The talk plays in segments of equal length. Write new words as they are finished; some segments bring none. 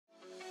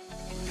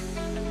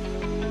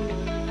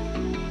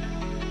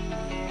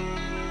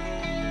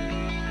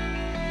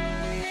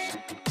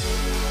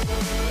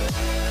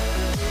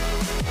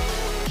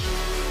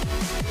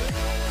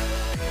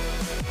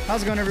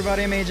How's it going,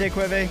 everybody? I'm AJ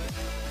Queve.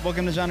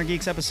 Welcome to Genre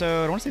Geeks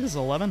episode, I want to say this is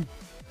 11?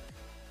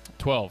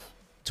 12.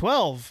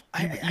 12?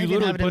 You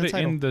literally put it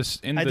in the...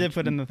 I did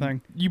put it in the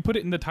thing. You put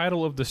it in the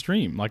title of the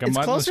stream, like It's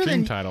the closer stream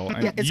than, title.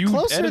 yeah, it's you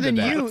closer than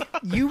that.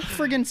 you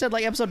friggin' said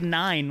like episode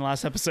 9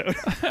 last episode.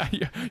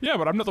 Yeah,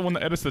 but I'm not the one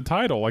that edits the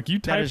title. Like, you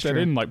typed that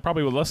in like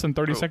probably less than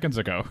 30 seconds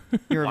ago.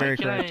 You're very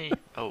correct.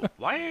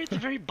 Why are you at the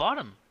very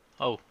bottom?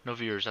 Oh, no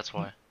viewers, that's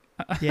why.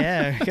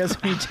 Yeah,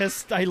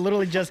 because I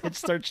literally just hit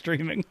start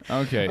streaming.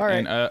 Okay. All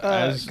right,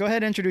 and, go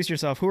ahead and introduce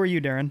yourself. Who are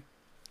you, Darren?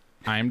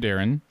 I'm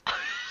Darren.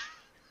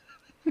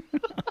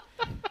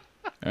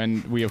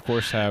 And we, of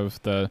course,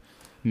 have the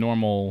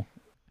normal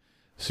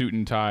suit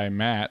and tie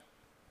Matt.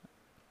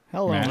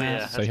 Hello, Matt.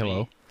 Matt. Yeah, Say hello.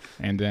 me.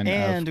 And then,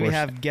 And of course, we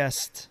have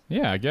guest.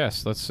 Yeah,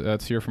 guest.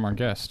 Let's hear from our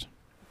guest.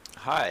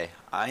 Hi,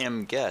 I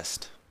am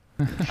guest.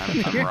 I'm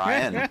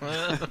Ryan.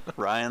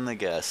 Ryan the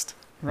guest.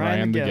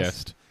 Ryan the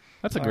guest.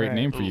 That's a great right.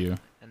 name for you.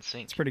 And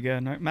sync. It's pretty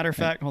good. Matter of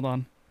fact, hold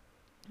on.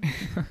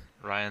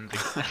 Ryan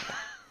the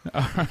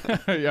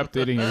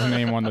Updating his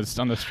name on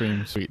the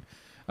stream. Sweet.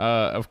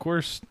 Of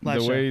course, Live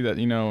the show. way that,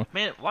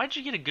 Man, why'd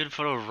you get a good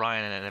photo of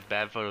Ryan and a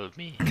bad photo of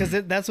me? Because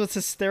that's what's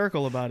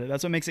hysterical about it.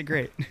 That's what makes it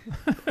great.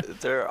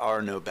 There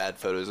are no bad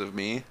photos of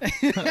me.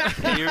 You're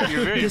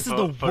very This is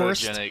the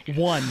worst photogenic.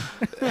 one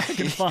I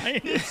can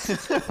find.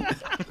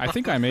 I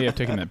think I may have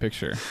taken that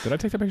picture. Did I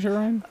take that picture,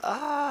 Ryan?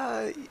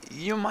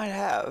 You might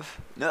have.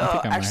 No, I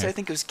think I might actually, I have.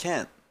 think it was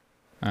Kent.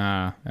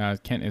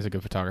 Kent is a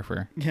good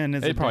photographer. Ken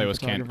is It a probably great was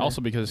Kent. photographer.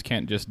 Also because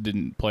Kent just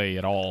didn't play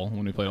at all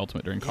when we played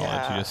Ultimate during college.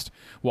 Yeah. He just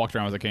walked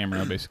around with a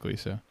camera, basically.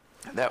 So.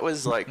 That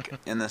was like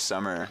in the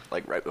summer,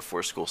 like right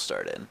before school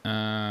started.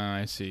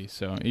 I see.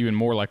 So even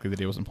more likely that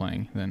he wasn't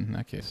playing than in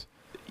that case.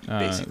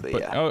 Basically,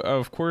 but, yeah.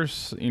 Of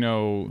course,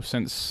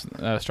 since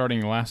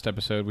starting the last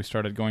episode, we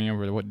started going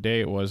over what day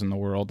it was in the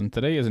world, and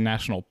today is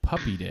National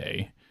Puppy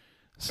Day.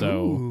 So,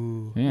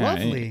 Ooh, yeah,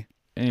 lovely.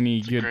 Any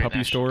It's a good great puppy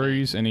national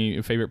stories? Any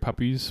favorite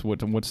puppies?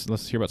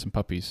 Let's hear about some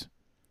puppies.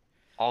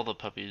 All the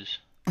puppies.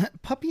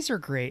 Puppies are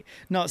great.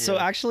 No, so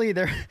Yeah. actually,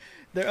 they're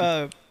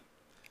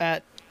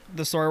at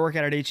the store I work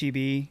at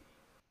HEB.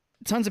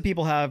 Tons of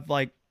people have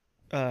like,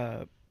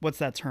 what's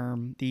that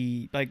term?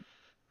 The like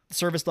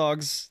service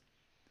dogs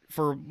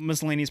for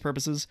miscellaneous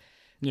purposes.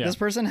 Yeah. This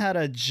person had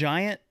a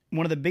giant,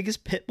 one of the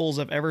biggest pit bulls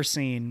I've ever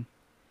seen,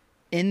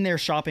 in their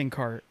shopping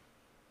cart.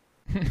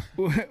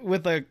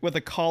 with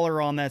a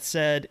collar on that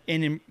said,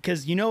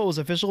 because it was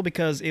official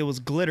because it was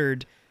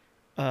glittered.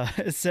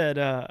 It said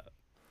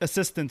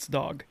assistance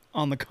dog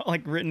on the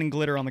like written in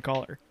glitter on the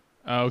collar.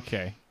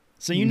 Okay.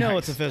 So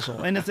it's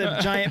official, and it's a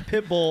giant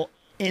pit bull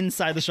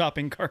inside the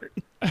shopping cart.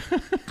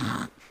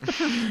 Yeah.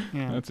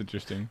 That's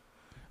interesting.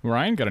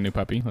 Ryan got a new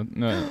puppy.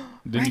 Didn't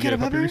you get got a a puppy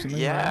puppy?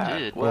 recently? Yeah,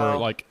 Ryan? Did. well, Or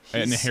like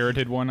an he's-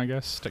 inherited one, I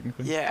guess,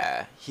 technically.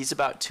 Yeah, he's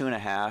about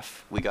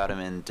 2.5. We got him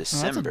in Oh,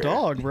 December. that's a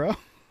dog, bro.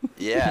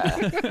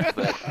 Yeah,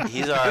 but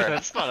he's our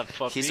That's not a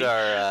puppy. he's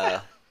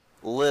our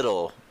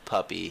little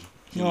puppy.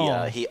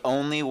 Aw. He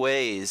only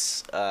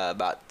weighs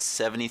about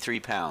 73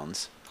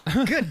 pounds.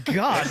 Good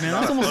God, man,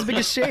 that's almost as big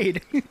as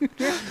Shade.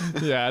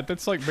 Yeah,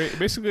 that's like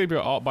basically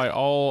by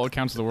all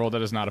accounts of the world,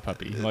 that is not a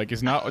puppy. Like,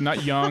 it's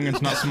not young, it's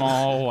not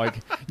small. Like,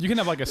 you can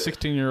have like a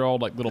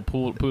 16-year-old like little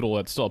poodle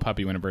that's still a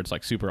puppy whenever it's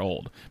like super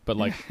old. But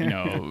like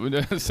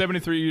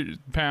 73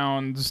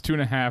 pounds,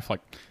 2.5,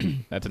 like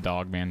that's a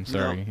dog, man.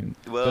 Sorry,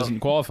 Well- doesn't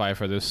qualify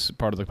for this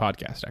part of the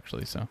podcast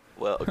actually. So,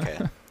 Well, okay.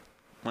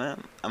 Well,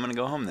 I'm gonna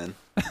go home then.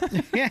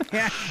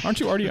 aren't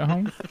you already at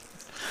home?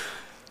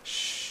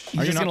 He's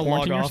Are you just not gonna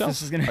log quarantining off. yourself?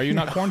 This is gonna. Are you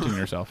not quarantining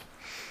yourself?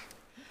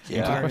 Answer the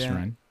Yeah. question, yeah.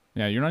 Ryan.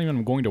 Yeah, you're not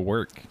even going to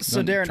work.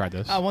 So Don't Darren, try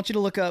this. I want you to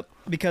look up,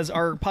 because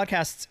our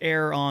podcasts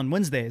air on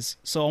Wednesdays.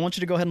 So I want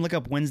you to go ahead and look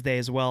up Wednesday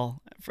as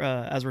well,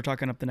 as we're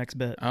talking up the next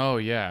bit. Oh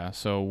yeah,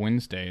 so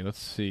Wednesday. Let's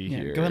see Yeah,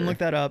 here. go ahead and look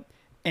that up,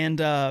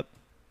 and I'll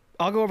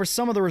go over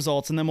some of the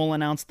results, and then we'll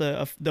announce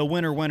the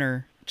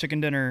winner chicken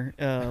dinner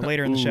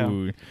later in the show.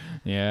 Ooh,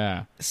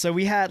 yeah. So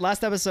we had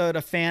last episode,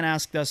 a fan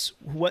asked us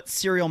what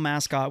cereal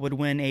mascot would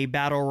win a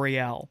battle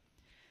royale,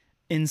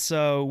 and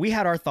so we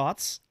had our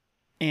thoughts,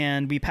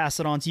 and we passed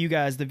it on to you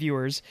guys, the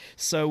viewers.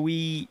 So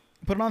we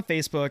put it on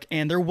Facebook,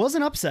 and there was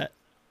an upset.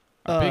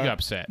 A big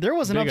upset. There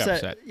was an Big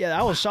upset. Yeah,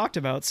 I was shocked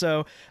about.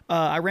 So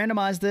I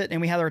randomized it, and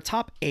we had our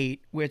top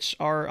 8, which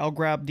are, I'll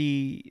grab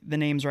the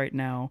names right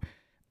now.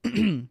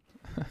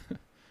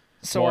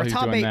 So While our he's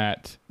top doing 8.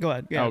 that, Go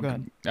ahead. Yeah, go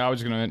ahead. I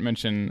was going to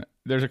mention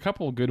there's a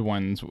couple good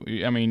ones.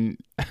 I mean,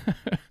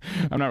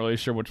 I'm not really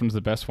sure which one's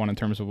the best one in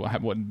terms of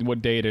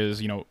what day it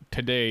is.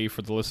 Today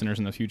for the listeners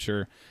in the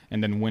future,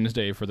 and then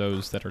Wednesday for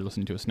those that are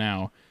listening to us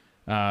now.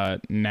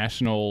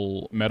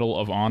 National Medal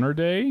of Honor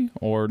Day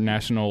or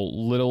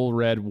National Little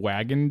Red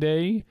Wagon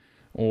Day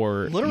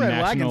or Little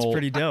Red Wagon's National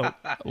pretty dope.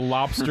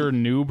 Lobster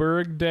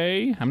Newburgh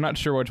Day. I'm not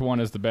sure which one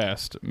is the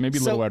best. Maybe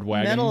So, Little Red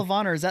Wagon. Medal of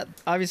Honor, is that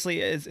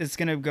obviously it's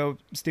gonna go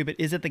stupid?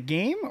 Is it the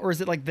game or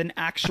is it like the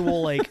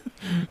actual like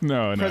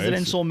no,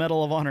 presidential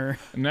Medal of Honor?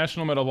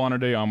 National Medal of Honor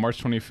Day on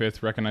March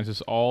 25th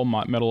recognizes all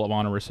Medal of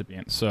Honor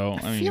recipients. So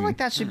I feel like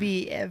that should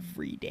be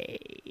every day.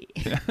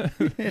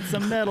 It's a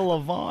Medal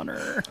of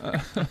Honor.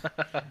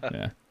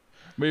 yeah.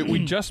 We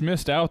just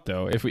missed out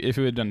though. If we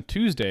had done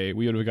Tuesday,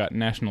 we would have got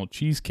National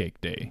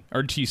Cheesecake Day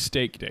or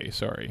Cheesesteak Day.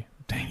 Sorry,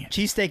 dang it.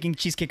 Cheesesteak and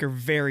cheesecake are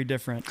very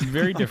different.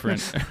 Very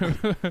different.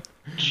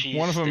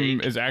 One of them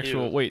is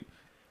actual. Ew. Wait,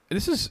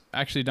 this is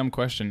actually a dumb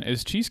question.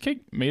 Is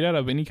cheesecake made out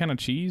of any kind of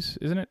cheese?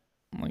 Isn't it?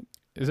 Like,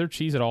 is there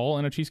cheese at all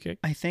in a cheesecake?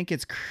 I think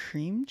it's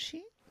cream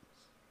cheese.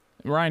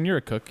 Ryan, you're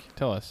a cook.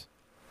 Tell us.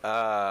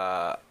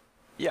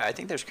 Yeah, I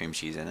think there's cream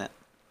cheese in it.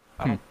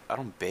 I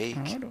don't bake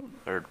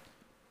or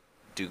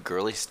do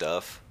girly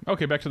stuff.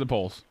 Okay, back to the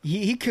polls.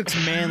 He cooks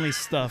manly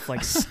stuff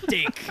like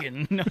steak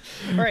and.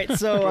 All right,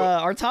 so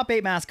our top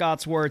 8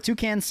 mascots were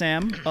Toucan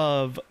Sam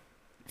of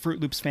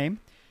Fruit Loops fame,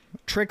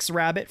 Trix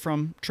Rabbit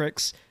from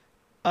Trix,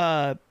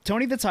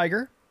 Tony the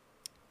Tiger,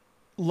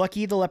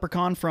 Lucky the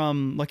Leprechaun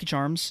from Lucky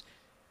Charms,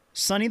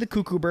 Sonny the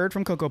Cuckoo Bird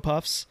from Cocoa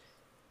Puffs,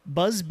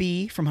 Buzz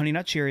Bee from Honey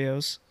Nut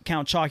Cheerios,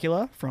 Count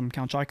Chocula from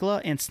Count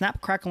Chocula, and Snap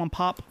Crackle and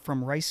Pop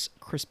from Rice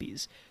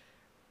Krispies.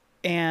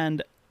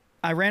 And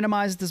I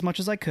randomized as much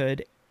as I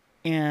could,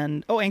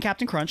 and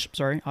Captain Crunch,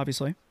 sorry,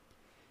 obviously.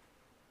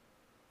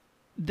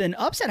 Then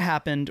upset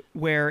happened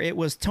where it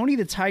was Tony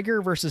the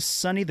Tiger versus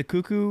Sonny the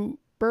Cuckoo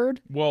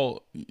Bird.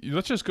 Well,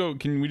 let's just go.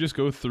 Can we just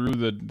go through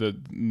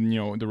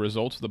the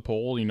results of the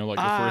poll? Like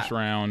the first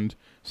round,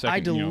 second. I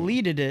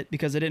deleted it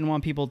because I didn't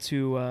want people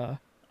to.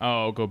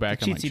 Go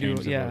back and like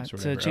change the votes. Or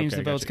to change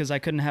the votes because I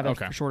couldn't have it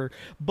shorter.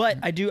 But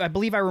I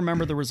believe I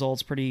remember the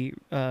results pretty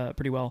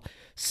well.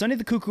 Sonny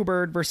the Cuckoo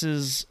Bird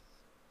versus.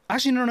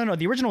 Actually, no.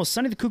 The original was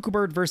Sonny the Cuckoo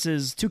Bird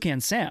versus Toucan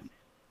Sam.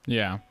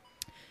 Yeah.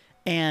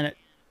 And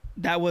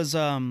that was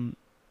Sonny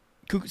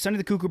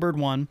the Cuckoo Bird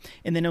won,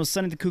 and then it was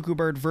Sonny the Cuckoo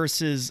Bird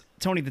versus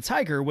Tony the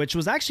Tiger, which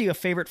was actually a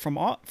favorite from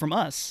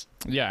us.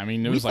 Yeah, I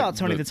mean, we thought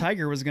Tony the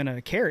Tiger was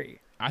gonna carry.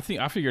 I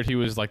figured he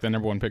was like the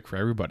number one pick for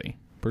everybody.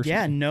 Personally.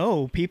 Yeah,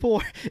 no,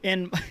 people,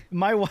 and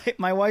my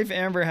wife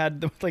Amber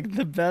had like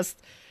the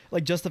best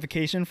like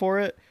justification for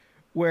it,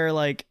 where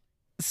like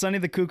Sonny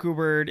the Cuckoo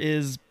Bird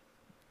is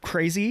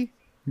crazy.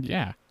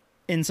 Yeah.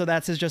 And so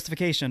that's his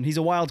justification. He's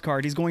a wild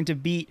card. He's going to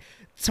beat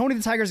Tony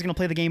the Tiger is going to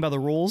play the game by the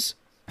rules.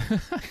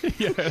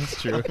 Yeah,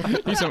 that's true.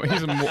 He's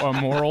a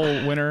moral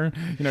winner.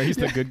 He's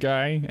the good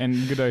guy,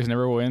 and good guys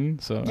never win.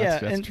 So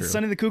that's and true.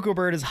 Sonny the Cuckoo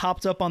Bird is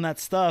hopped up on that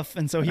stuff,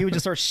 and so he would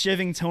just start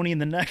shivving Tony in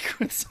the neck.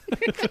 If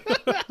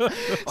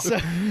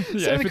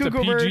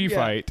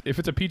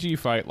it's a PG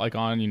fight, like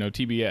on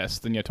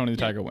TBS, then Tony the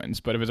Tiger wins.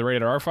 But if it's a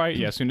rated R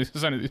fight, as soon as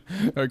Sonny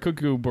the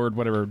Cuckoo Bird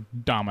whatever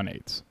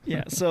dominates.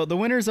 Yeah. So the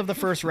winners of the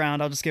first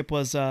round, I'll just skip,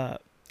 was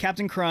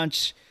Captain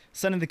Crunch,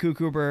 Sonny the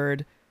Cuckoo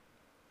Bird.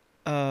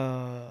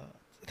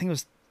 I think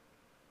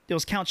it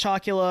was Count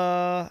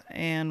Chocula,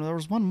 and there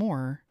was one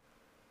more.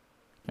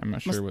 I'm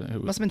not sure who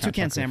must have been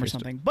Toucan Sam or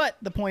something. But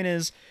the point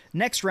is,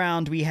 next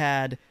round we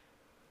had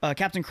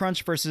Captain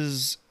Crunch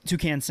versus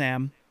Toucan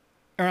Sam,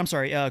 or I'm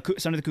sorry,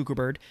 Sonny the Cuckoo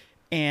Bird,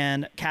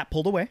 and Cat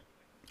pulled away.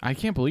 I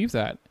can't believe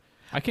that.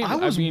 I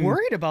was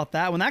worried about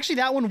that one. Actually,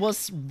 that one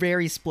was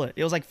very split.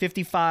 It was like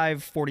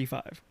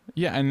 55-45.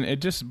 Yeah, and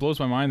it just blows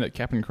my mind that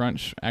Captain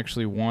Crunch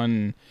actually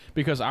won,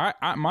 because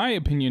my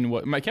opinion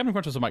was Captain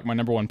Crunch was like my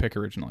number one pick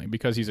originally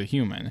because he's a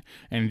human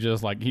and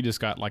he just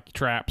got like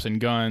traps and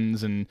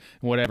guns and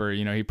whatever.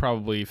 He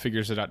probably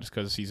figures it out just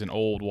because he's an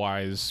old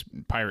wise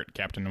pirate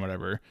captain or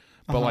whatever.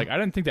 But like I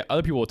didn't think that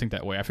other people would think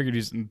that way. I figured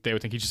they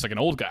would think he's just like an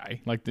old guy.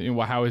 Like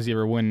how has he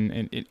ever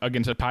win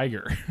against a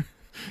tiger?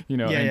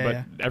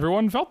 But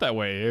everyone felt that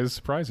way. It was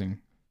surprising.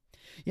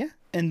 Yeah.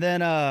 And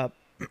then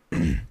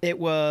it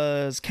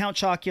was Count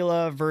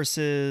Chocula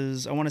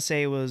versus, I want to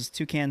say it was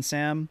Toucan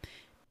Sam,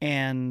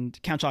 and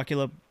Count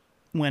Chocula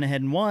went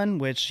ahead and won,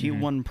 which he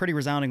won pretty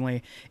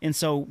resoundingly. And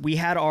so we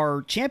had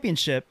our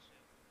championship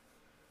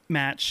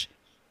match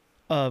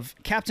of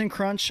Captain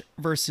Crunch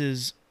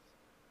versus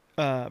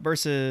Count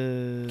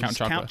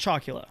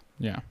Chocula.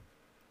 Yeah.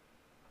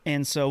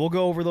 And so we'll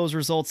go over those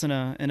results in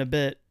a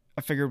bit.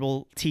 I figured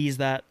we'll tease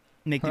that,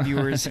 make the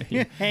viewers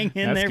hang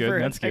in there for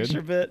an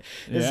extra bit.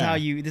 This is how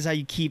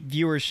you keep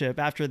viewership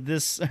after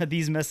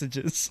these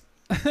messages.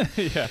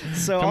 Yeah.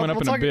 So coming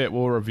up in a bit,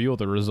 we'll reveal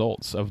the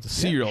results of the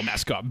Cereal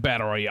Mascot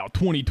Battle Royale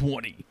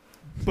 2020.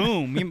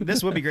 Boom!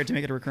 This would be great to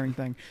make it a recurring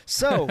thing.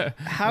 So,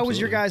 how was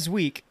your guys'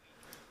 week?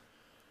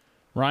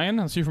 Ryan,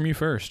 let's hear from you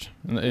first,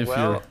 if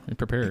you're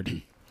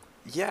prepared.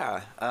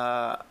 Yeah.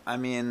 I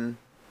mean,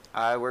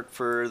 I work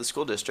for the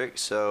school district,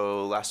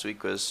 so last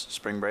week was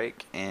spring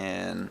break,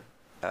 and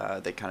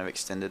they kind of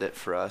extended it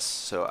for us,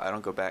 so I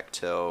don't go back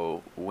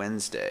till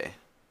Wednesday.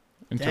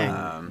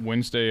 Until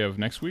Wednesday of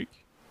next week?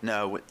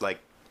 No,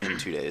 like in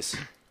 2 days.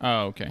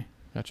 Oh, okay.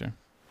 Gotcha.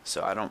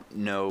 So I don't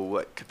know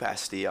what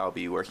capacity I'll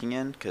be working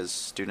in, because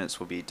students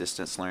will be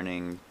distance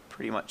learning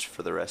pretty much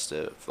for the rest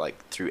of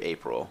like through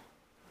April.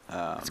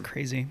 That's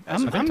crazy. I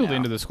think till the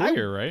end of the school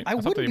year, right? I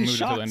thought they wouldn't be moved it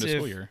till the end shocked of the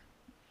if- school year.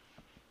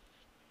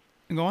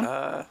 Go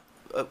on.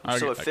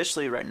 So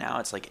officially right now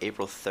it's like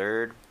April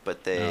 3rd,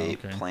 but they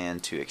okay. plan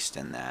to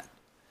extend that.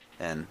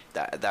 And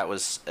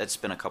it's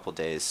been a couple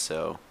days,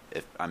 so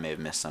if I may have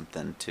missed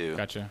something too.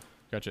 Gotcha.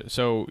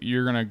 So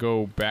you're gonna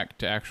go back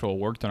to actual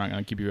work? They're not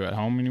gonna keep you at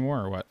home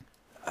anymore, or what?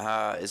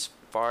 As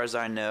far as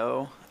I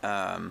know,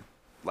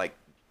 like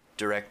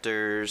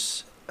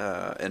directors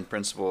and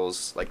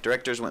principals, like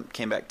directors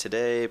came back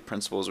today.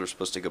 Principals were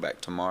supposed to go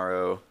back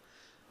tomorrow,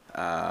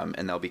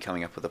 and they'll be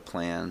coming up with a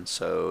plan.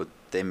 So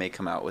they may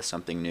come out with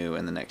something new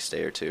in the next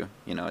day or two.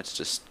 You know, it's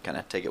just kind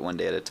of take it one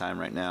day at a time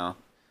right now.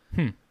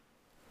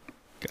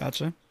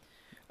 Gotcha.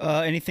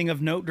 Anything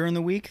of note during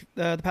the week,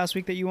 the past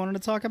week that you wanted to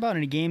talk about?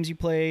 Any games you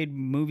played,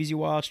 movies you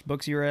watched,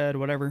 books you read,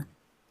 whatever?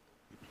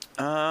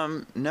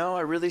 No,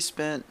 I really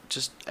spent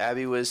just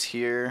Abby was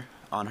here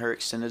on her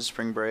extended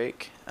spring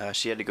break.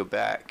 She had to go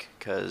back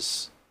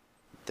because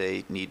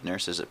they need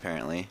nurses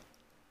apparently.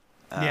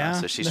 Yeah.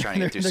 So she's trying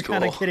to get through school.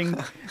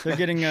 They're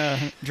getting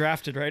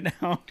drafted right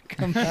now to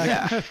come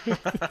back.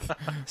 Yeah.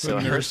 So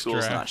her nurse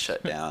school's draft. not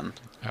shut down.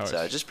 So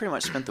I just pretty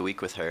much spent the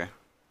week with her.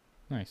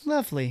 Nice.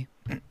 Lovely.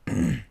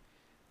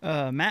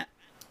 Matt?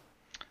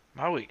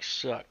 My week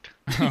sucked.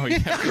 Oh yeah.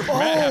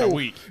 Matt had a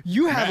week.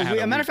 You have Matt a had week.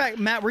 a As a matter week. of fact,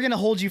 Matt, we're going to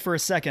hold you for a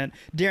second.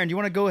 Darren, do you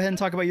want to go ahead and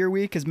talk about your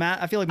week? Because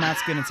Matt, I feel like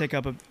Matt's going to take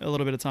up a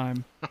little bit of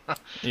time.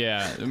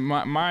 Yeah,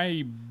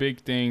 my big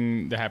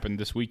thing that happened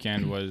this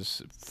weekend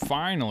was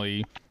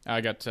finally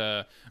I got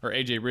or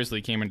AJ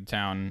Risley came into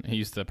town.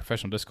 He's the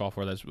professional disc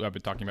golfer that I've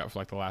been talking about for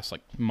like the last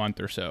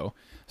month or so.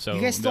 So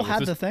You guys still that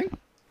was had the thing?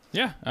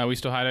 Yeah, we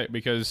still had it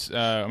because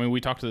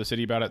we talked to the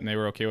city about it and they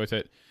were okay with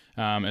it.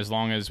 As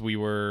long as we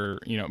were,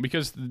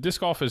 because disc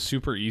golf is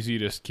super easy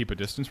to keep a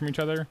distance from each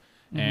other.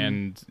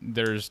 And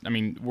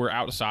we're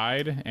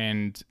outside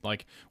and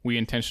like we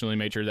intentionally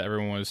made sure that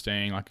everyone was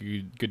staying like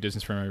a good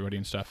distance from everybody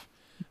and stuff.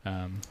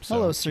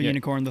 Hello, Sir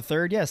Unicorn the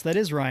Third. Yes, that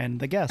is Ryan,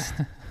 the guest.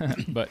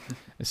 But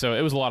so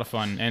it was a lot of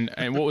fun.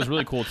 And what was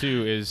really cool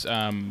too is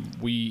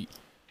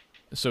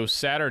so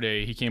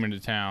Saturday he came into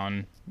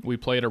town. We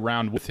played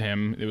around with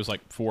him. It was like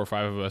 4 or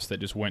 5 of us that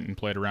just went and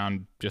played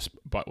around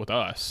but with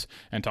us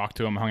and talked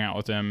to him, hung out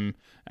with him,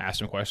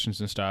 asked him questions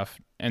and stuff.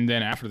 And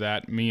then after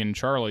that, me and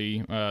Charlie,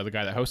 the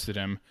guy that hosted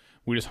him,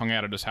 we just hung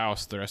out at his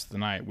house the rest of the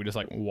night. We just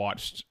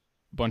watched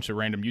a bunch of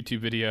random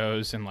YouTube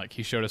videos and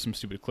he showed us some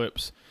stupid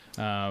clips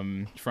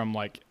from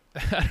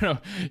I don't know.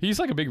 He's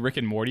like a big Rick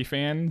and Morty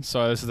fan,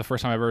 so this is the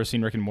first time I've ever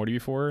seen Rick and Morty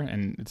before,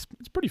 and it's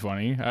pretty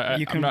funny.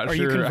 I'm not are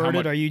sure you how converted?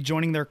 much- Are you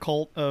joining their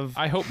cult of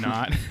I hope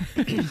not.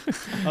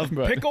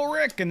 But- Pickle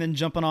Rick and then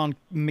jumping on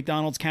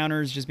McDonald's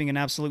counters, just being an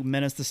absolute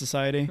menace to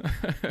society?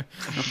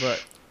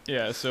 But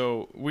yeah,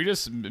 so we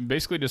just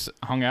basically just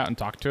hung out and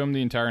talked to him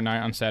the entire night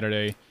on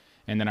Saturday,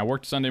 and then I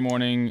worked Sunday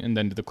morning, and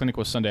then the clinic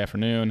was Sunday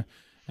afternoon,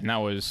 and that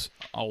was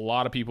a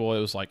lot of people. It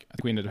was I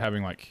think we ended up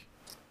having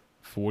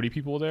 40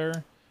 people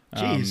there.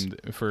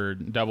 Jeez. For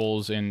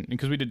doubles, and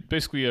because we did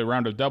basically a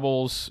round of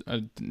doubles,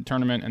 a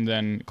tournament, and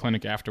then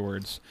clinic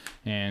afterwards,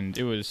 and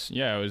it was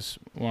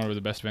one of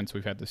the best events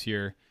we've had this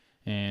year,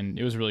 and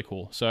it was really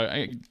cool. So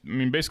I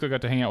basically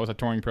got to hang out with a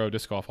touring pro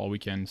disc golf all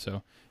weekend,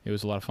 so it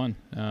was a lot of fun.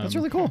 That's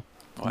really cool.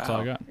 That's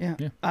all I got.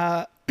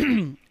 Yeah.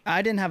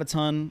 I didn't have a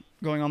ton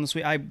going on this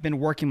week. I've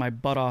been working my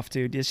butt off,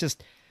 dude. It's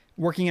just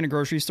working in a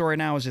grocery store right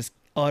now is just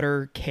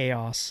utter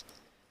chaos.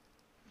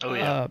 Oh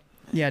yeah.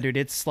 Yeah, dude.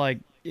 It's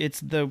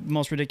the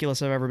most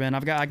ridiculous I've ever been.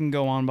 I can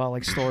go on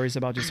about stories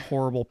about just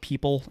horrible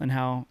people and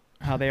how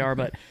they are,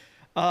 but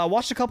I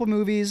watched a couple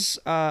movies.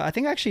 I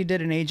think I actually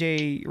did an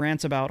AJ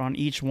rant about on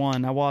each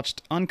one. I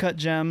watched Uncut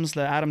Gems,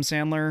 the Adam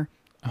Sandler.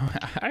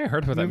 I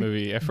heard about that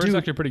movie. At first, Dude, it's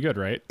actually pretty good,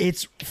 right?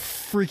 It's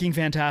freaking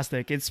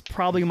fantastic. It's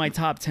probably my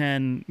top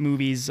 10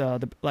 movies.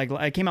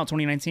 It came out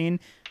 2019,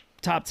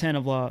 top 10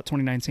 of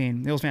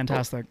 2019. It was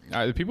fantastic.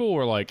 The people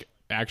were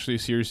actually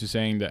seriously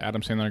saying that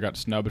Adam Sandler got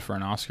snubbed for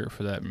an Oscar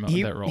for that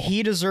role.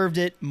 He deserved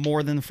it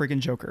more than the freaking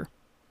Joker.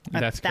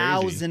 That's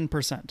crazy.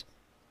 1,000%.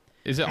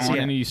 Is it on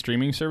any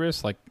streaming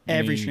service?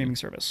 Every streaming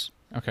service.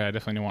 Okay, I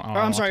definitely want.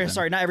 I'm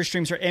sorry, not every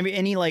streaming service.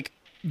 Any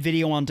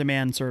video on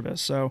demand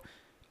service. So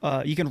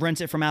you can rent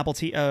it from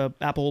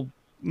Apple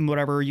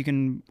whatever. You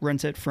can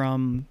rent it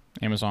from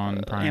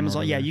Amazon Prime.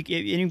 Amazon. Yeah,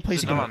 any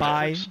place you can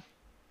buy. Netflix?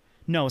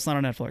 No, it's not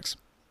on Netflix.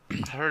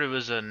 I heard it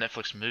was a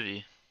Netflix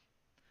movie.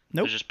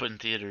 Nope. It was just put in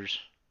theaters.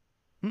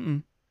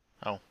 Mm-mm.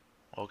 Oh,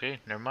 okay,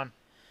 never mind.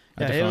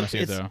 I definitely want to see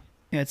it though.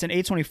 Yeah, it's an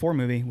A24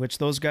 movie, which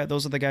those are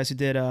the guys who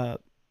did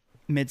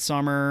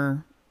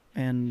Midsummer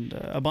and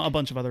a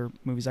bunch of other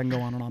movies. I can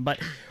go on and on. But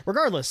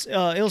regardless,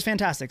 it was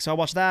fantastic. So I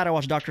watched that. I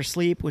watched Doctor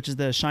Sleep, which is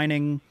the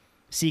Shining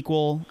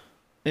sequel.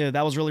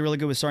 That was really, really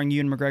good with starring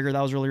Ewan McGregor.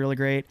 That was really, really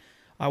great.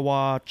 I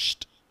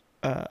watched...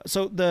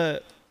 so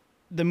the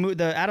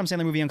Adam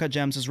Sandler movie Uncut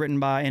Gems is written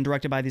by and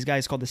directed by these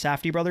guys called the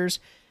Safdie brothers.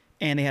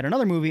 And they had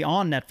another movie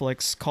on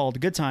Netflix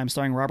called Good Time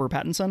starring Robert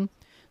Pattinson.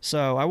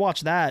 So I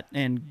watched that,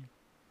 and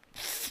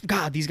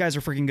God, these guys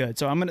are freaking good.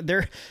 So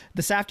the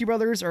Safdie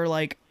brothers are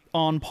like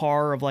on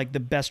par of like the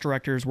best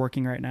directors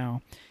working right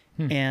now.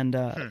 And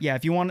yeah,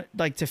 if you want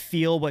like to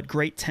feel what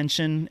great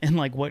tension and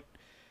like what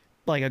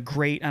like a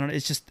great, I don't know,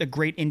 it's just a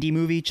great indie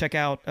movie, check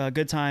out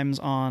Good Time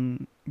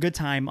on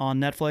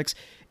Netflix.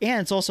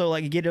 And it's also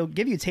like it'll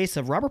give you a taste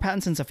of Robert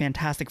Pattinson's a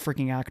fantastic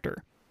freaking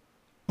actor.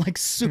 Like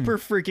super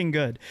freaking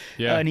good.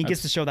 Yeah, and he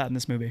gets to show that in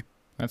this movie.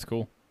 That's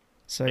cool.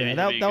 So Maybe yeah,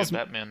 he'll be a that good was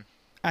Batman.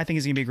 I think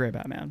he's gonna be a great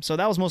Batman. So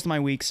that was most of my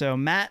week. So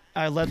Matt,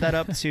 I led that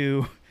up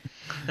to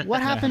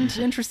what happened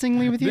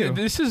interestingly with you.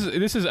 This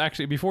is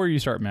actually, before you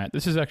start, Matt,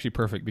 this is actually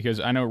perfect because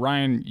I know,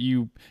 Ryan,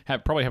 you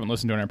probably haven't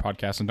listened to our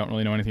podcast and don't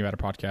really know anything about a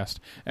podcast.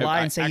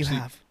 Lie and say you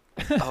have.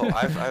 Oh,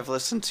 I've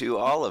listened to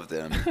all of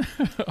them.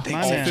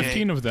 My All man.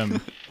 15 of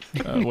them.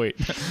 Wait,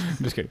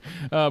 I'm just kidding.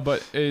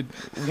 But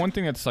one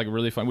thing that's like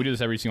really fun, we do this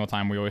every single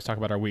time. We always talk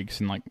about our weeks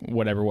and like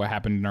what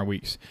happened in our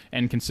weeks.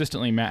 And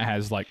consistently, Matt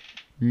has like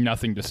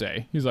nothing to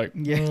say. He's like,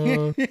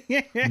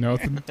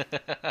 nothing.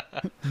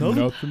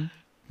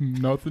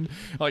 Nothing.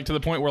 Like to the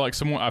point where like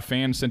a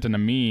fan sent in a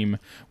meme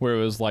where it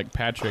was like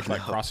Patrick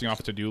like crossing off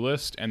a to-do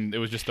list and it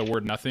was just the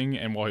word nothing,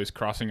 and while he was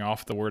crossing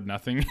off the word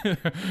nothing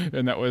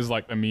and that was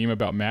like a meme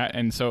about Matt.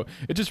 And so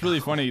it's just really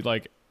funny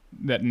like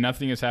that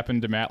nothing has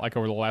happened to Matt like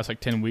over the last like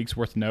 10 weeks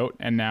worth note,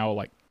 and now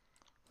like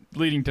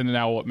leading to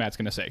now what Matt's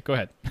gonna say. Go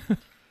ahead.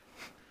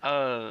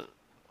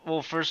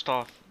 Well, first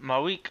off,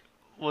 my week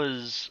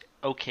was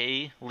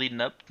okay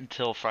leading up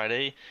until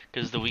Friday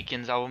because the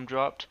Weeknd's album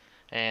dropped,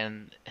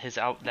 and his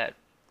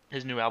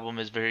new album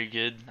is very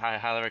good. I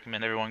highly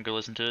recommend everyone go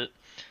listen to it.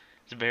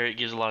 It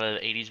gives a lot of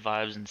 80s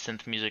vibes and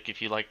synth music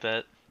if you like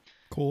that.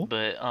 Cool.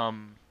 But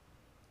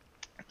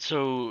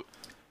so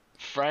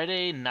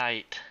Friday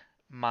night,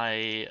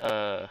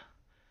 I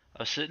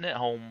was sitting at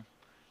home,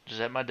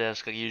 just at my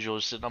desk like usual,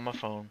 just sitting on my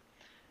phone,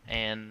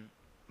 and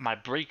my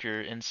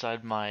breaker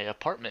inside my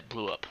apartment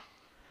blew up.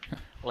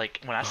 Like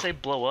when I say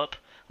blow up,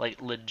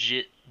 like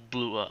legit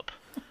blew up.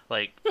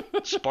 Like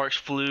sparks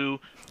flew,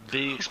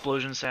 big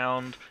explosion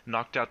sound,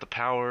 knocked out the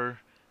power,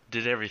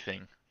 did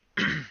everything.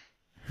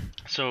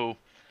 So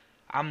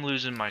I'm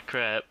losing my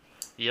crap,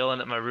 yelling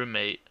at my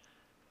roommate.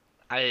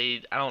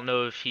 I don't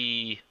know if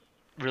he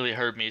really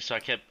heard me, so I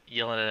kept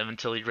yelling at him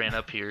until he ran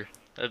up here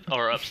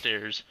or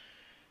upstairs.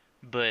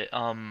 But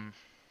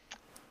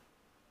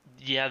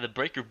yeah, the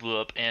breaker blew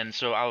up, and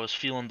so I was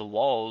feeling the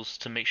walls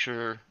to make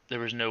sure there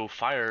was no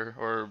fire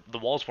or the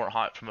walls weren't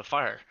hot from a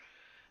fire.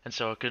 And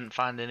so I couldn't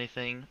find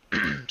anything.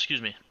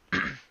 Excuse me.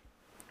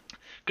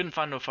 Couldn't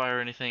find no fire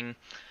or anything.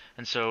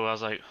 And so I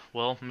was like,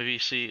 well, maybe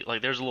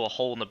like there's a little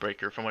hole in the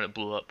breaker from when it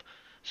blew up.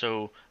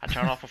 So I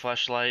turn off my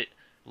flashlight,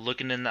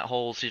 looking in that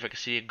hole, see if I can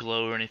see a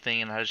glow or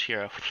anything, and I just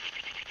hear a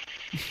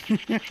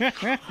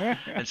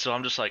and so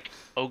I'm just like,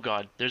 oh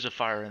god, there's a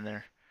fire in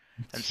there.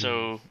 And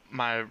so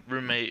my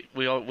roommate,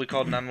 we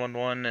called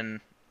 911, and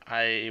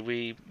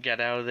we got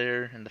out of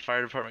there, and the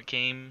fire department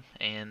came,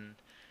 and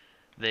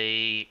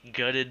they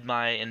gutted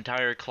my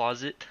entire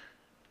closet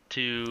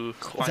to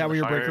find Is that the where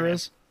your fire. breaker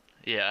is?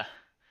 Yeah.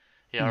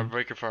 Yeah, our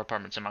breaker for our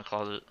apartment's in my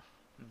closet.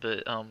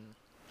 But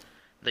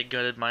they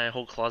gutted my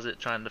whole closet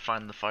trying to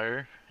find the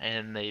fire,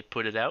 and they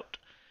put it out,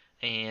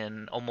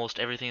 and almost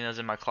everything that was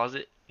in my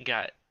closet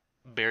got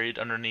buried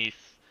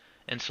underneath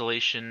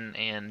insulation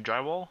and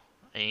drywall,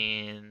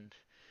 and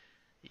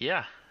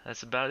yeah,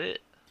 that's about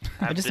it.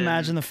 I just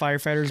imagine the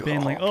firefighters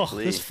being like, "Oh,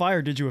 this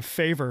fire did you a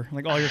favor."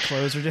 Like all your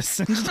clothes are just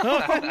singed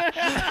up.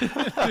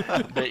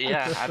 But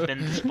yeah, I've been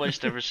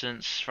displaced ever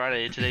since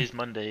Friday. Today's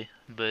Monday,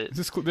 but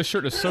This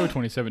shirt is so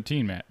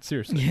 2017, Matt.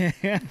 Seriously. Yeah.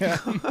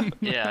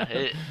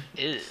 yeah,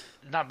 it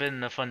not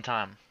been a fun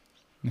time.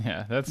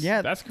 Yeah, that's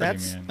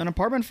crazy, man. An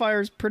apartment fire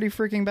is pretty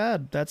freaking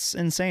bad. That's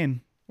insane.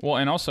 Well,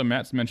 and also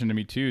Matt's mentioned to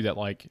me too that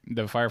like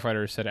the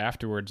firefighters said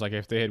afterwards, like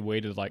if they had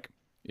waited like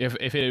if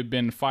it had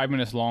been 5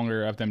 minutes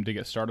longer of them to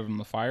get started on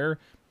the fire,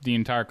 the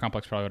entire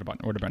complex probably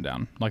would have been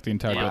down. Like the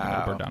entire building would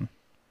have burned down.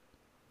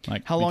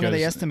 Like how long are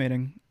they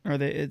estimating?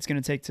 It's going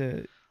to take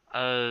to?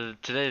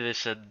 Today they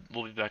said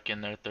we'll be back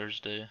in there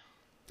Thursday.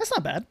 That's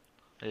not bad.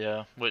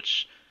 Yeah,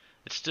 which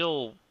it's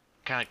still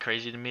kind of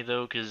crazy to me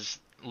though, because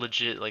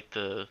legit like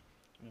the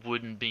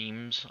wooden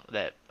beams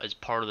that is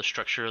part of the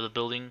structure of the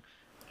building,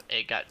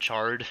 it got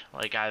charred.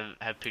 Like I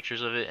have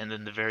pictures of it, and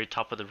then the very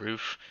top of the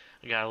roof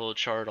got a little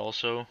charred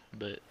also.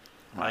 But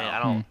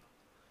I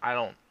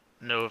don't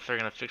know if they're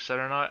gonna fix that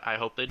or not. I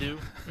hope they do.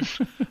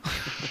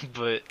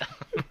 But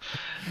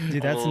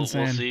Dude, that's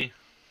insane. We'll see.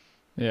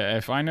 Yeah,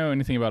 if I know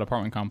anything about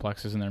apartment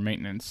complexes and their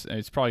maintenance,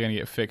 it's probably gonna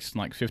get fixed in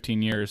like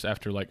 15 years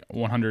after like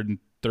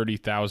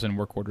 130,000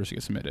 work orders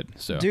get submitted.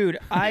 So, dude,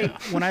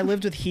 when I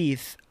lived with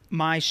Heath,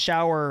 my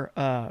shower,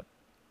 there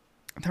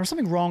was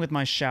something wrong with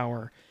my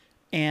shower,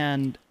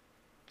 and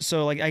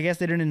so like I guess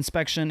they did an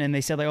inspection and they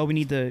said like, oh, we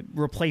need to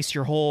replace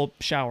your whole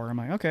shower. I'm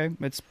like, okay,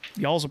 it's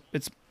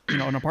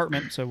an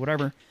apartment, so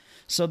whatever.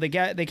 So they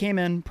came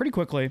in pretty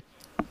quickly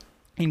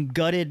and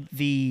gutted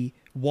the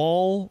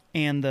wall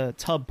and the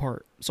tub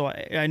part, so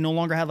I no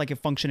longer had like a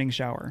functioning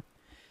shower.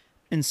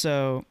 And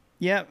so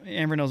Yeah,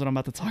 Amber knows what I'm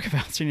about to talk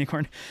about,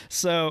 unicorn.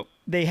 So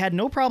they had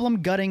no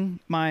problem gutting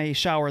my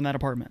shower in that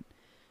apartment.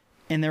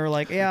 And they were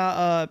like,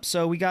 yeah,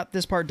 so we got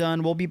this part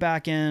done. We'll be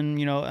back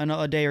in,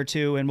 a day or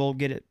two, and we'll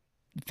get it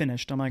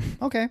finished. I'm like,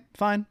 okay,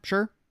 fine,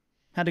 sure.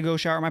 Had to go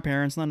shower at my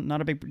parents.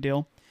 Not a big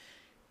deal.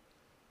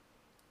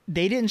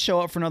 They didn't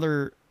show up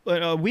for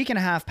a week and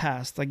a half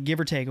passed, like give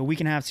or take, a week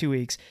and a half, 2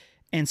 weeks.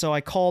 And so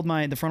I called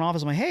the front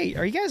office. I'm like, hey,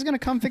 are you guys going to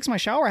come fix my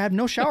shower? I have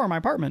no shower in my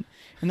apartment.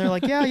 And they're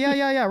like, yeah,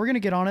 we're going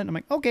to get on it. And I'm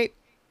like, okay.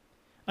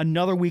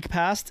 Another week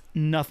passed,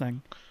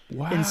 nothing.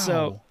 Wow. And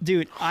so,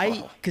 dude,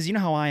 because you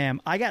know how I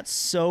am, I got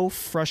so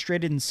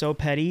frustrated and so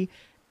petty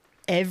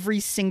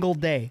every single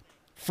day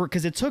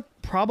because it took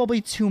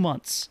probably 2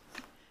 months.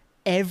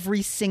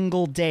 Every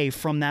single day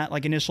from that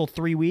like initial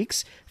 3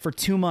 weeks for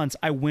 2 months,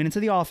 I went into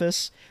the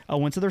office. I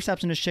went to the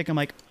receptionist chick. I'm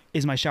like,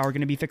 is my shower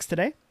going to be fixed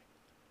today?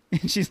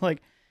 And she's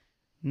like,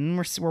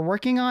 we're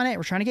working on it.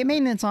 We're trying to get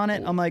maintenance on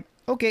it. I'm like,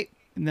 okay.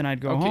 And then I'd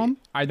go home.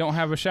 I don't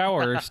have a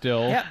shower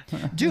still. Yeah.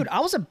 Dude, I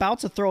was about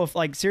to throw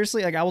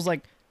seriously, I was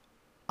like,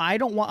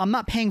 I'm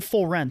not paying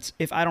full rent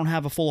if I don't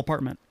have a full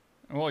apartment.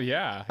 Well,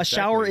 yeah. A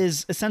shower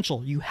is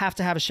essential. You have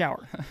to have a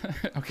shower.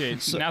 Okay.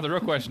 So, now the real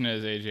question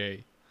is,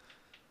 AJ,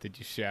 did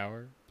you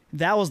shower?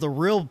 That was the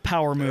real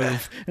power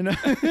move.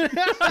 It's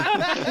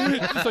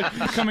like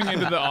coming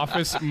into the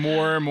office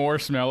more and more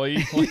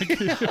smelly.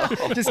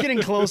 Just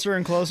getting closer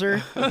and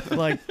closer.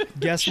 Like,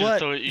 guess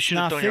what? You should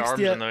have thrown your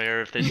arms in the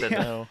air if they said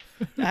no.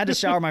 I had to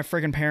shower at my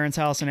friggin' parents'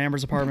 house and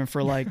Amber's apartment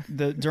for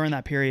during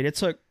that period. It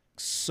took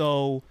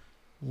so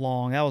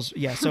long. That was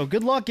so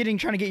good luck trying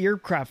to get your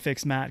crap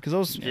fixed, Matt, because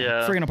those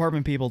friggin'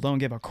 apartment people don't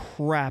give a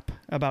crap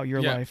about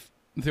your life.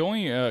 The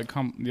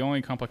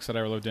only complex that I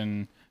ever lived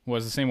in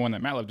was the same one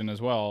that Matt lived in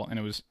as well, and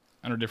it was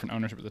under different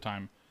ownership at the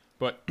time.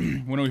 But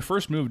when we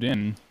first moved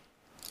in,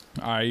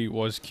 I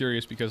was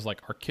curious because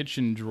our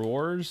kitchen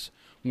drawers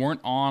weren't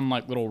on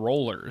little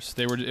rollers.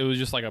 It was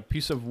just like a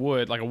piece of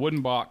wood, like a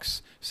wooden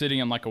box sitting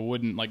on a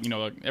wooden,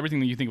 everything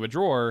that you think of a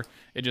drawer,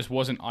 it just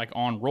wasn't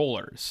on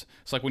rollers.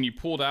 It's like when you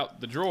pulled out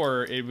the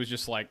drawer, it was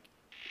just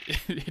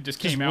it just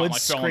came out wood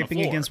fell on the floor.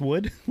 scraping against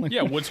wood?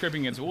 Yeah, wood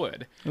scraping against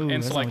wood. Ooh,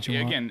 and so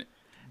again,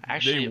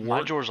 actually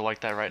my drawers are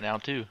like that right now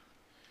too.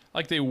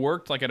 They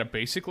worked at a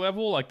basic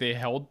level, they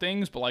held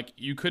things, but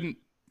you couldn't,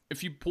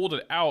 if you pulled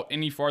it out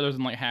any farther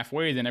than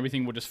halfway, then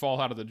everything would just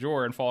fall out of the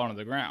drawer and fall onto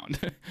the ground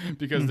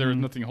because there was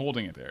nothing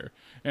holding it there.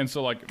 And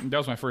so that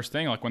was my first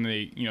thing. When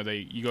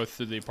you go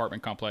through the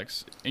apartment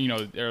complex, and,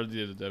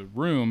 the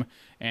room,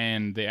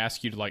 and they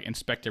ask you to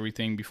inspect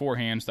everything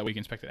beforehand so that we can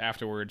inspect it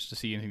afterwards to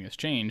see anything that's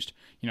changed.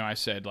 I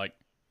said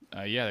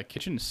yeah, the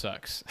kitchen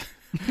sucks.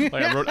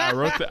 I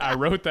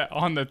wrote that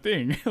on the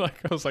thing. I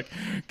was like,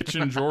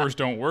 kitchen drawers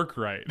don't work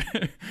right.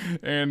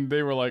 And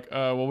they were like,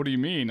 well, what do you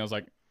mean? I was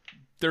like,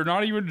 they're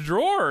not even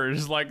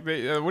drawers. What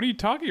are you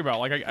talking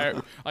about?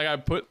 I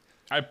put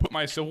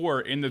my silverware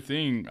in the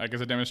thing as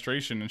a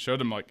demonstration and showed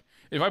them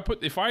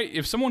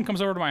if someone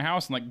comes over to my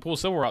house and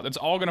pulls silverware out, that's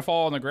all gonna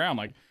fall on the ground.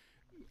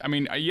 I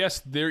mean,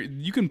 yes,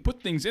 you can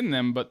put things in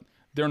them, but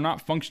they're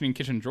not functioning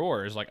kitchen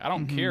drawers. I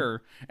don't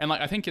care. And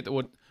I think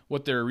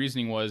what their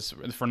reasoning was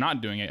for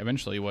not doing it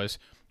eventually was,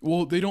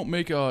 well, they don't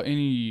make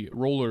any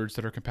rollers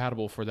that are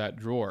compatible for that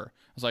drawer.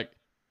 I was like,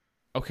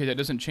 okay, that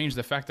doesn't change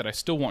the fact that I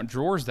still want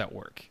drawers that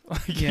work.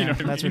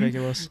 That's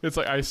ridiculous. It's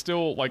I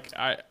still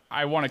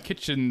I want a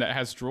kitchen that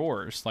has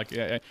drawers.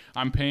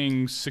 I'm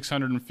paying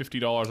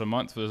 $650 a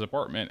month for this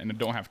apartment, and I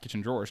don't have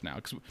kitchen drawers now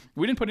because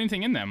we didn't put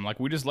anything in them.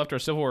 We just left our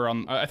silverware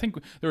on. I think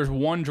there was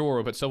one drawer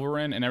we put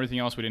silverware in, and everything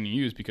else we didn't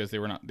use because they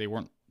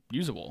weren't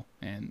usable.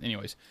 And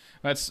anyways,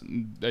 that's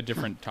a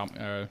different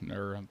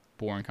or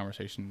boring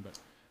conversation. But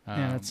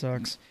yeah, that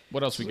sucks.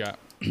 What else we got?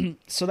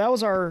 So that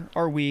was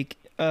our week.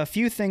 A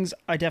few things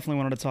I definitely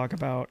wanted to talk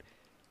about.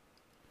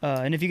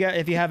 And if you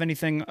have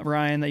anything,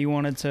 Ryan, that you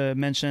wanted to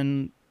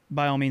mention,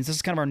 by all means. This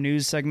is kind of our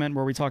news segment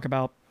where we talk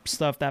about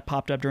stuff that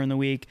popped up during the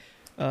week,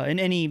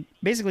 in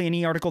basically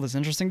any article that's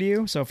interesting to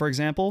you. So, for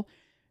example,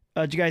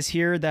 did you guys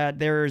hear that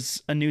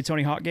there's a new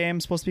Tony Hawk game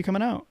supposed to be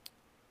coming out?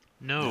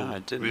 No, I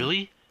didn't.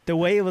 Really? The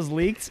way it was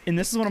leaked, and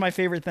this is one of my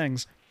favorite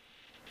things.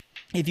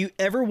 If you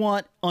ever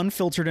want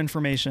unfiltered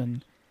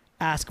information,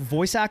 ask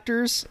voice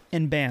actors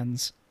and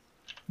bands,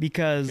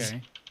 because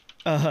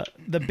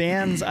the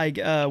bands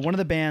one of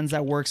the bands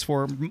that works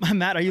for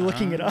Matt, are you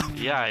looking it up?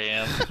 Yeah, I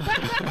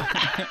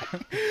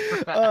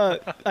am.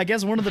 I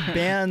guess one of the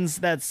bands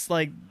that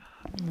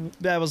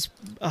was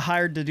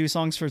hired to do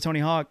songs for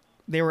Tony Hawk,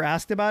 they were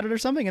asked about it or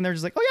something, and they're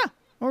just like, oh yeah,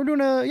 we're doing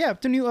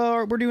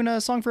we're doing a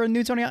song for a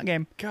new Tony Hawk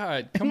game.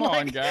 God, come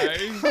on,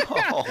 guys.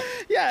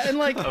 Yeah, and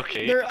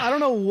okay. I don't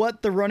know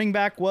what the running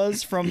back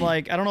was from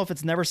I don't know if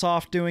it's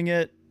Neversoft doing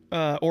it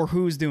or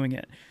who's doing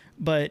it.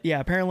 But yeah,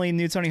 apparently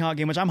new Tony Hawk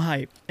game, which I'm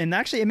hyped. And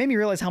actually, it made me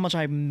realize how much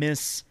I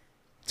miss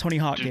Tony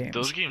Hawk games.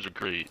 Those games are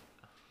great.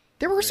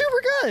 They were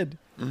super good.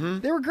 Mm-hmm.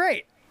 They were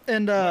great.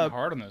 And I went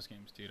hard on those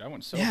games, dude. I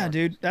went so hard. Yeah,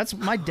 dude. That's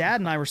my dad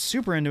and I were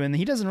super into it. And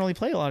he doesn't really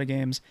play a lot of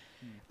games.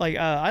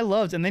 I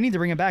loved, and they need to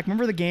bring it back.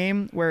 Remember the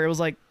game where it was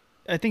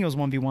I think it was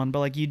 1v1, but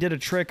like you did a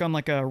trick on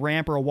like a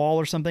ramp or a wall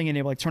or something, and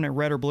it would like turn it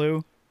red or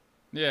blue.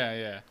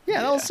 Yeah.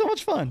 Yeah, that was so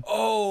much fun.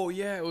 Oh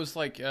yeah, it was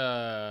like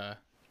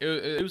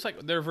it was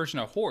like their version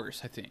of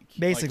horse, I think.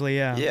 Basically,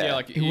 like, yeah. Yeah,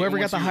 like Whoever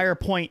got once the you- higher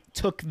point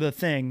took the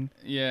thing.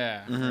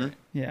 Yeah. Mm-hmm. Right.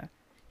 Yeah.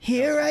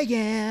 Here I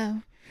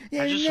am.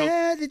 I just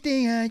Another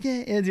thing I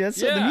get. Yeah,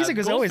 so the music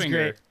was always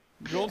great.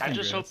 I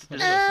just hope Goldfinger.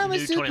 this I'm a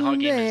new Tony Hawk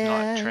game is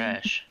Superman. not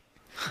trash.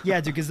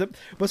 Yeah, dude. Because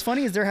what's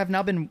funny is there have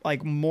now been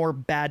like more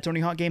bad Tony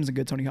Hawk games than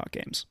good Tony Hawk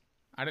games.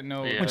 I didn't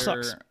know. Yeah. Which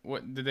sucks.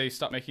 What did they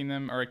stop making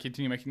them or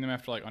continue making them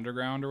after like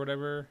Underground or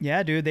whatever?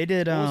 Yeah, dude. They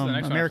did What was the next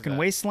one after American that?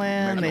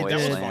 Wasteland. American they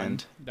did.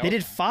 Wasteland. That They was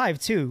did fun. 5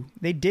 too.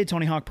 They did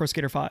Tony Hawk Pro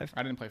Skater 5.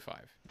 I didn't play 5.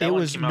 That It one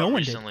was came no out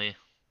one did. recently.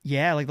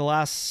 Yeah, like the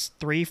last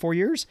 3-4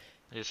 years.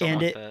 Yeah, something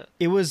And like that.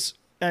 it was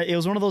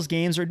one of those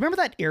games. Remember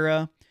that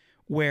era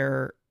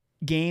where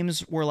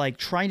games were like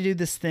trying to do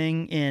this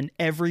thing, and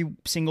every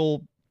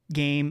single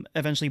game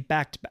eventually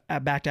backed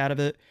out of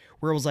it,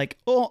 where it was like,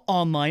 oh,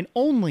 online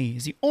only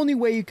is the only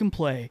way you can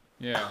play.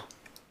 Yeah.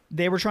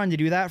 They were trying to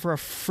do that for a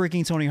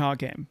freaking Tony Hawk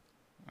game.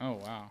 Oh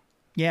wow.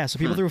 Yeah, so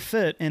people threw a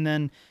fit, and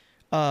then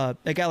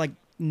it got like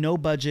no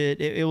budget.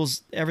 It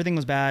was everything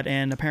was bad,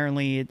 and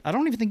apparently I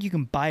don't even think you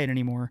can buy it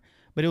anymore.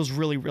 But it was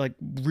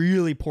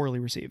really poorly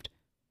received.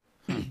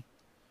 Dude,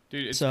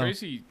 it's So-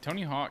 crazy.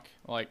 Tony Hawk,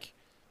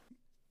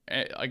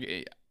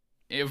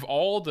 of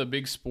all the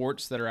big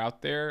sports that are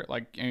out there,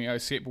 like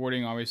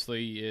skateboarding,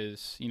 obviously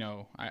is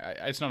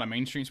it's not a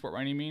mainstream sport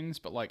by any means,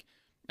 but like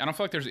I don't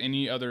feel like there's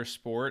any other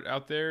sport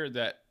out there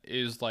that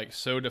is like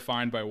so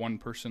defined by one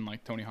person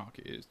like Tony Hawk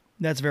is.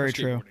 That's very for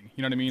true. skateboarding.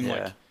 You know what I mean?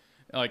 Yeah.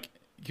 Like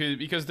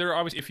because there are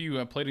obviously, if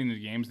you played any of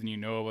the games, then you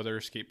know of other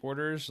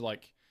skateboarders.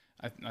 Like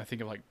I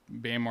think of like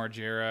Bam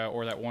Margera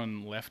or that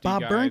one lefty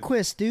Bob guy.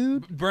 Burnquist,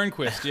 dude.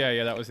 Burnquist,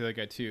 yeah, that was the other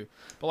guy too.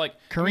 But like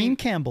Kareem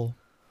Campbell.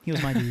 He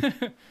was my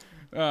dude.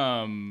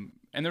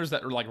 And there was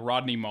that like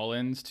Rodney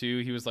Mullins too.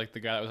 He was like the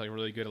guy that was like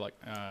really good at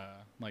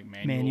like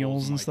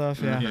manuals and like,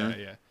 stuff, yeah.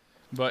 Yeah.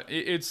 But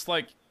it's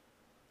like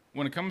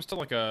when it comes to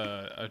like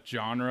a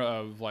genre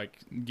of like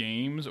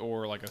games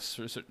or like a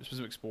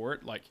specific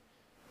sport, like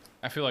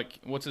I feel like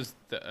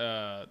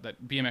that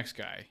BMX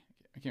guy?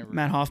 I can't remember.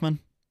 Matt Hoffman.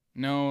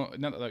 No,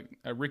 not like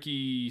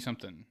Ricky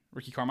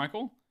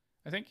Carmichael,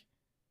 I think.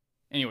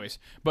 Anyways,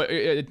 but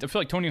I feel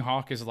like Tony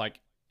Hawk is like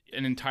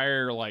an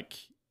entire like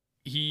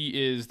he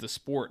is the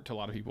sport to a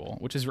lot of people,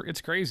 which is it's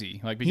crazy.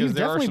 Like He because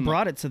there are definitely some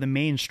brought it to the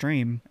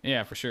mainstream.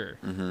 yeah for sure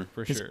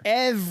for Because sure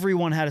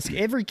everyone had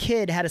every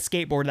kid had a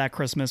skateboard that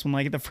Christmas when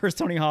like the first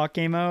Tony Hawk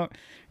came out,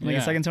 like Yeah.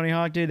 the second Tony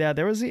Hawk, dude.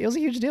 It was a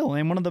huge deal,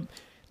 and one of the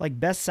like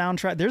best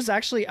soundtrack. There's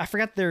actually I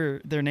forgot their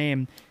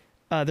name.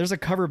 There's a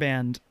cover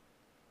band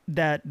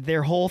that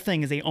their whole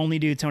thing is they only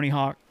do Tony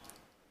Hawk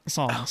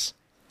songs.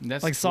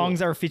 That's Like cool. songs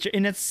that are featured,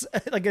 and it's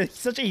like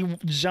such a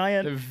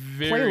giant a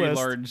very playlist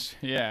large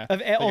of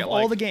They got, all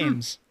like- the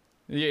games.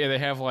 Yeah, they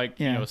have like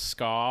Yeah.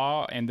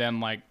 ska and then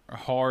like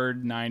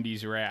hard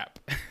 '90s rap.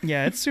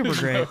 Yeah, it's super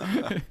great.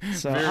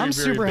 So Very, I'm very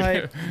super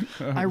big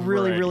hyped. I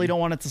really variety. don't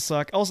want it to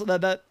suck. Also,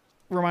 that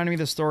reminded me of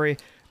the story.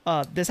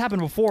 This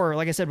happened before,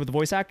 like I said, with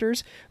voice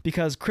actors,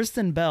 because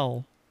Kristen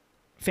Bell,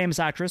 famous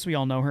actress, we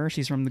all know her.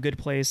 She's from The Good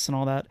Place and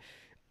all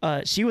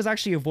that. She was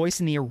actually a voice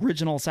in the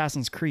original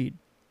Assassin's Creed.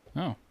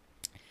 Oh,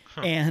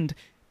 And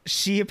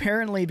she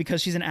apparently,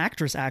 because she's an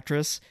actress,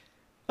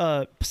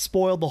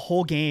 spoiled the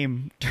whole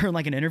game during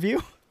like an interview.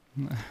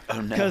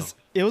 Oh no. Because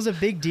it was a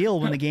big deal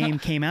when the game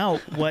came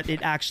out, what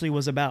it actually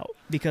was about.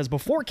 Because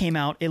before it came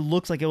out, it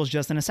looks like it was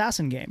just an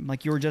assassin game.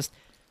 Like you were just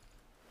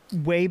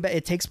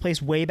it takes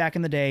place way back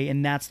in the day,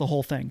 and that's the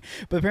whole thing.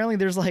 But apparently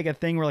there's like a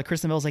thing where like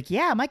Kristen Bell's like,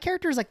 yeah, my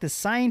character is like this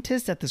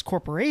scientist at this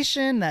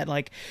corporation that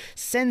like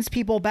sends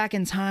people back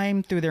in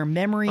time through their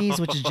memories,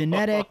 which is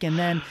genetic. And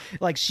then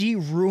like she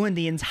ruined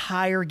the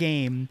entire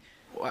game.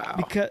 Wow.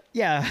 Because,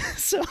 yeah.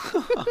 So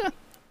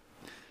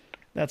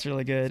that's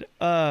really good.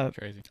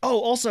 crazy. Oh,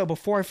 also,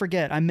 before I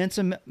forget, I meant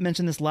to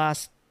mention this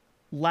last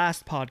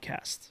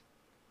podcast.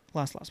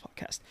 Last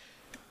podcast.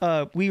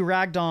 We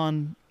ragged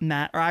on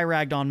Matt, or I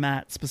ragged on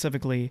Matt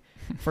specifically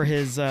for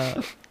his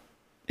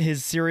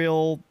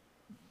cereal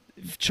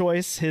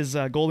choice, his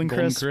Golden Golden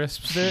Crisp.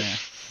 Crisps. bit. Yeah.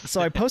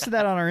 So I posted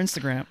that on our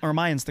Instagram, or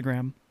my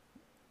Instagram.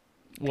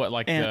 What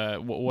like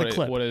And what the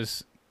clip. what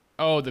is?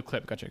 Oh, the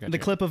clip. Gotcha. The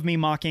clip of me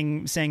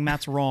saying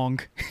Matt's wrong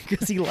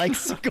because he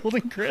likes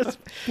Golden Crisp.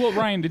 Well,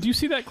 Ryan, did you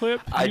see that clip?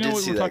 I You know did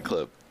what see we're that talking-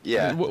 clip.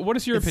 Yeah. What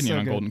is your It's opinion so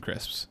on good. Golden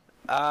Crisps?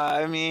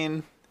 I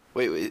mean,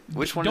 wait,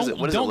 which one is it?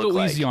 What does don't it look go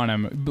like? easy on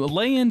him.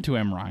 Lay into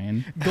him,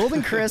 Ryan.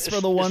 Golden Crisp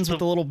are the ones the- with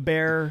the little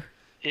bear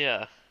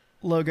Yeah.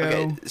 logo.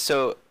 Okay,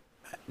 so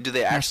do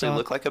they actually up.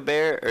 look like a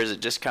bear, or is it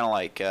just kind of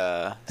like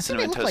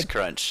Cinnamon look Toast like-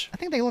 Crunch? I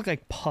think they look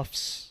like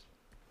puffs.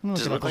 Let me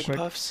Does it it look up real like quick.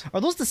 puffs?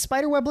 Are those the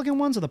spiderweb looking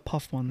ones or the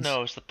puff ones?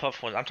 No, it's the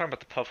puff ones. I'm talking about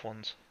the puff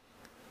ones.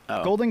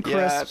 Oh. Golden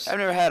Yeah, Crisps. I've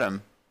never had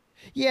them.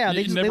 Yeah,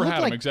 you they never look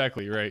had like. him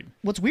exactly right.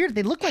 What's weird?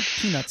 They look like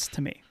peanuts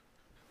to me.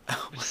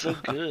 It's so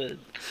good.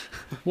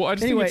 Well, I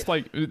just Anyway. think it's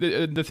like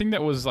the thing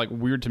that was like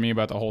weird to me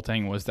about the whole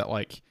thing was that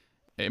like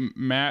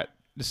Matt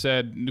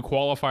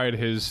qualified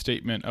his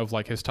statement of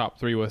like his top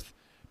 3 with,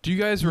 "Do you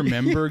guys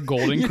remember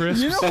Golden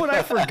Crisps?" You know what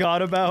I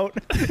forgot about?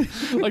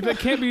 Like that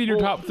can't be in your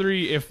top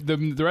 3 if the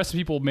rest of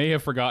people may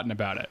have forgotten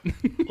about it.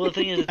 Well, the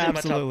thing is, it's in my top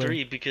Absolutely.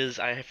 3 because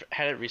I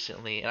had it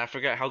recently and I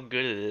forgot how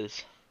good it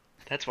is.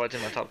 That's why it's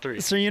in my top 3.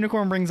 So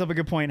Unicorn brings up a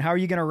good point. How are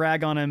you going to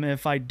rag on him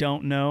if I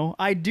don't know?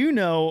 I do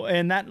know,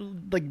 and that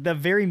like the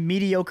very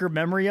mediocre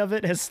memory of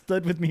it has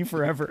stood with me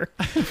forever.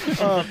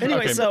 Anyway,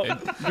 Okay, so go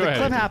the ahead.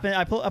 clip happened.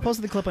 I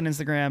posted the clip on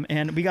Instagram,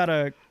 and we got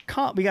a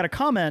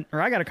comment, or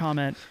I got a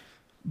comment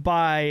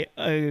by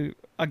a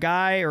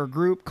guy or a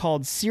group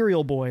called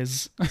Cereal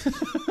Boys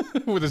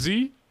With a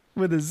Z?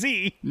 with a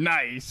Z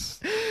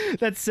Nice.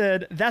 that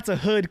said, "That's a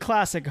hood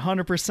classic,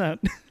 100%."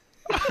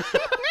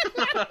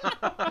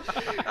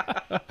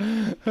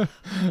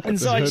 And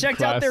so a I hood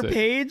checked out their classic.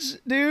 page,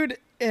 dude,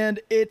 and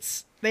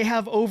they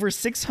have over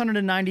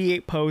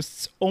 698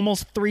 posts,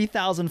 almost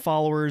 3,000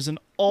 followers, and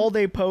all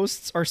they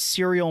posts are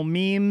cereal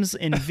memes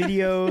and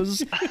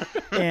videos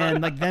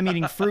and like them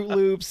eating Fruit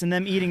Loops and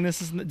them eating this.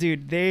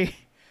 Dude, they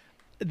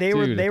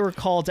were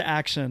called to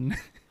action.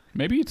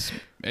 Maybe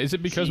is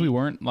it because we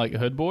weren't like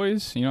hood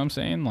boys? You know what I'm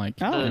saying?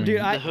 Like, I don't know, dude.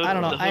 I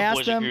don't know. The I Hood asked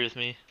Boys them. agree with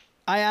me.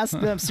 I asked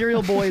them,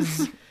 Cereal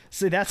Boys.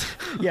 See, check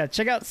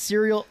out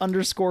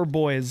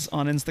Cereal_Boys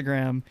on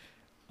Instagram.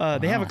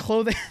 They have a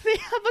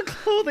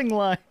clothing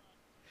line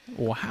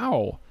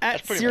wow. at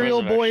That's pretty Cereal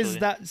impressive,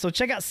 Boys. So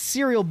check out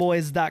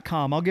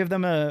cerealboys.com. I'll give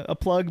them a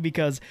plug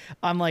because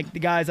I'm like,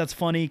 guys, that's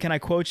funny. Can I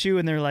quote you?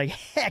 And they're like,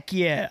 heck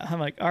yeah. I'm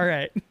like, all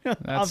right. That's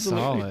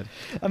Absolutely. solid.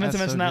 I meant to That's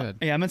mention so that.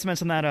 good. Yeah, I meant to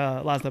mention that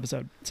last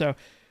episode. So,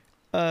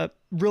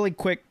 really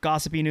quick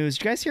gossipy news.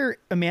 Did you guys hear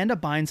Amanda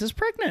Bynes is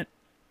pregnant?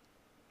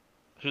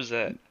 Who's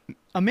that?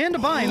 Amanda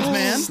Bynes,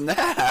 man.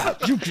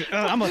 Snap.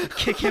 I'm gonna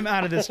kick him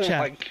out of this Oh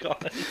my chat.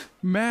 god.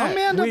 Matt,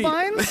 Amanda wait,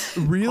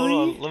 Bynes? really?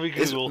 Hold on, let me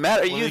Is, Google. Matt,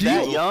 are Let you me that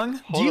Google. young? Do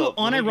Hold you up,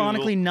 let me unironically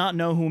Google. not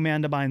know who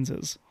Amanda Bynes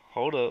is?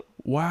 Hold up.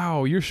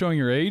 Wow, you're showing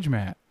your age,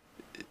 Matt.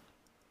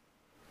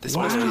 This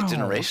must be a Wow.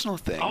 generational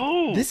thing.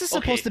 Oh, This is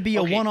supposed okay, to be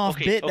a okay, one-off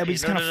okay, bit that okay, we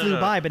just no, kind of no, flew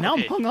no, by, but now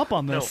okay. I'm hung up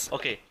on this. No,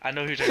 okay, I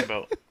know who you're talking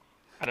about.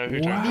 I know who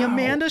you're Wow. talking The about.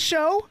 Amanda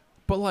Show?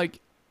 But like,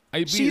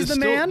 She's the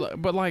man?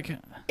 But like,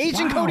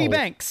 Agent wow. Cody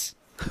Banks.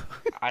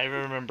 I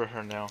remember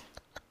her now.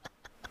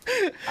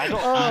 I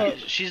don't.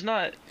 She's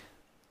not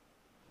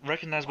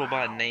recognizable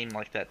by a name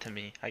like that to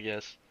me. I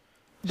guess.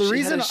 The She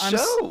reason had a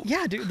show.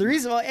 yeah, dude. The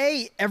reason,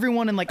 well,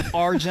 everyone in like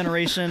our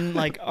generation,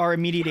 like our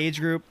immediate age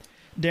group,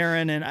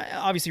 Darren and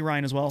obviously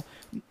Ryan as well,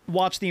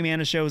 watched the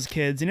Amanda Show as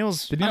kids, and it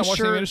was. Did you I'm not watch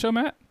sure, the Amanda Show,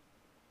 Matt?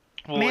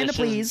 Well, Amanda, it says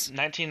please.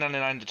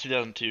 1999 to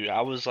 2002.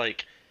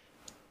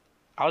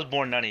 I was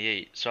born in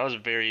 '98, so I was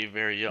very,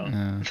 very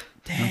young.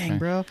 Dang, Okay.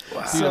 bro.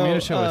 Dude, So, the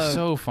Amanda Show is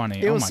so funny.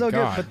 It oh was my so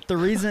God. good, but the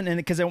reason, and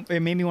because it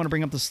made me want to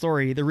bring up the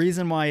story, the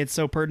reason why it's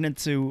so pertinent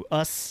to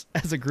us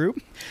as a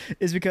group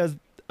is because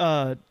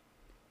I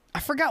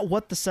forgot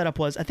what the setup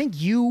was. I think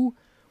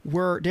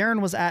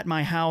Darren was at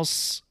my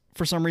house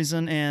for some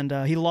reason, and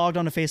he logged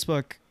onto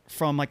Facebook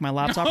from like my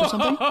laptop or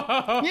something.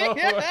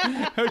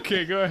 Yeah.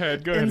 Okay, go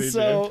ahead. Go ahead. And AJ.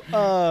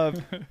 so,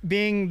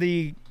 being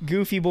the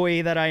goofy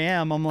boy that I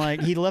am, I'm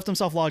like, he left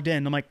himself logged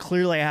in. I'm like,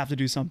 clearly I have to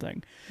do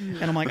something.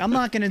 And I'm like, I'm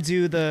not going to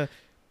do the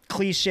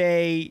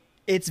cliche,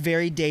 it's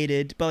very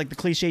dated, but like the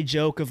cliche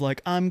joke of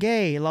like, I'm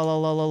gay, la la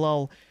la la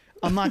la.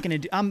 I'm not going to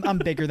do, I'm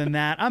bigger than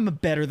that. I'm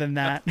better than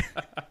that.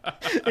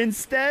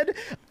 Instead,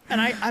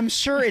 and I'm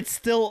sure it's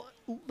still,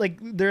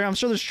 like, I'm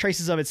sure there's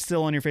traces of it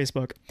still on your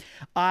Facebook.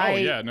 Oh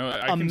yeah, no,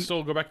 I can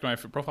still go back to my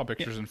profile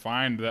pictures and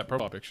find that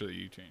profile picture that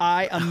you changed.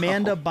 I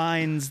Amanda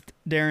Bynes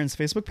Darren's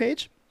Facebook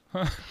page,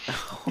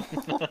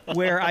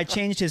 where I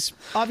changed his,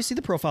 obviously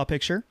the profile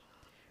picture.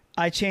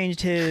 I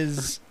changed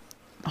his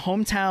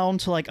hometown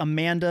to like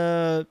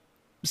Amanda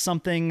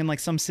something in like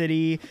some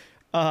city.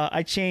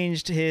 I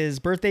changed his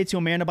birthday to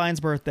Amanda Bynes'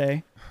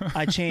 birthday.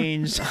 I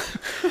changed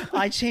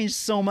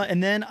so much,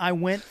 and then I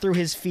went through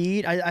his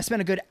feed. I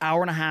spent a good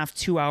hour and a half,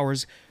 2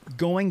 hours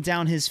going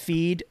down his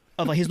feed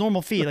of like his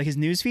normal feed, like his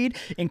news feed,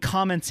 and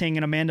commenting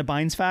an Amanda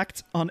Bynes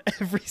fact on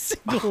every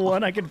single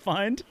one I could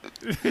find.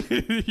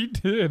 He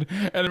did,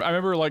 and I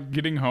remember like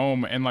getting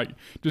home and like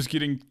just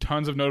getting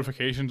tons of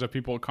notifications of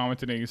people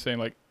commenting and saying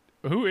like,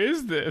 "Who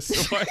is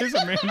this? Why is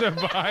Amanda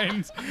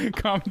Bynes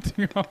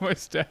commenting on my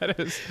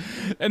status?"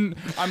 And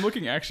I'm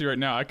looking actually right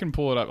now. I can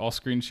pull it up. I'll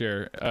screen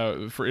share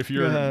for if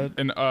you're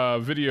an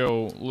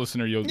video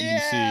listener. You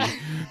can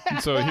see.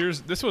 So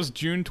this was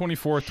June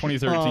 24th,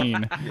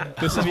 2013.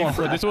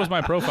 This was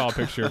my profile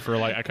picture for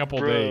like a couple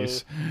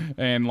days,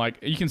 and like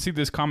you can see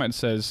this comment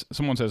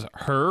someone says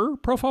her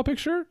profile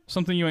picture,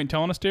 something you ain't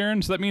telling us,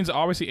 Darren. So that means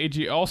obviously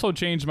AG also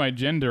changed my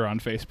gender on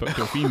Facebook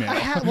to a female.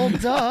 Well,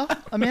 duh.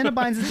 Amanda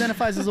Bynes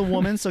identifies as a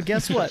woman, so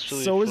guess what? That's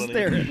really So is funny.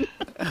 Darren.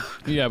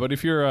 Yeah, but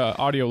if you're an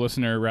audio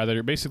listener,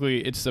 rather,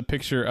 basically it's a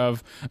picture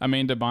of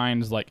Amanda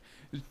Bynes like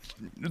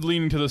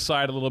leaning to the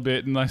side a little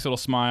bit, and nice little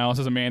smile. It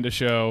says Amanda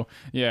Show.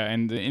 Yeah,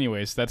 and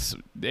anyways,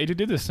 AJ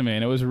did this to me,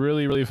 and it was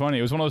really, really funny.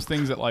 It was one of those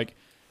things that like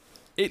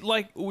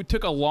it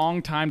took a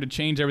long time to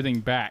change everything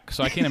back,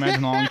 so I can't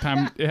imagine a long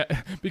time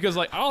because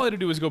like all I had to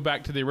do was go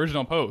back to the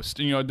original post,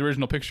 the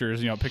original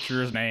pictures,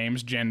 pictures,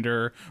 names,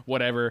 gender,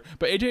 whatever.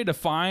 But AJ had to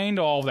find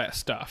all of that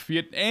stuff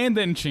and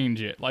then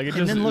change it.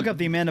 And then look up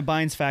the Amanda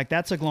Bynes fact.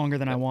 That took longer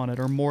than I wanted,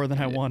 or more than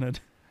I wanted.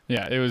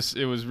 Yeah, it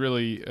was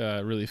really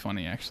really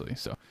funny actually.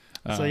 So.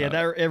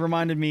 It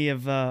reminded me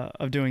of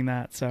doing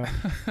that. So.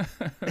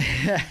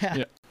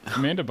 Yeah,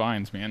 Amanda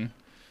Bynes, man.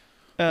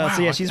 Wow.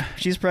 So yeah,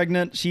 she's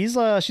pregnant. She's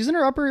in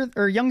her upper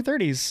or young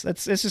 30s.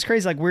 It's just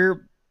crazy. Like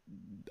we're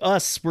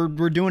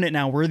doing it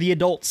now. We're the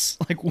adults.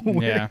 Like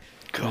yeah,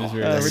 God,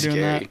 we're doing scary.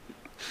 that.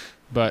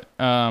 But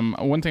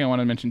one thing I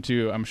want to mention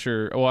too, I'm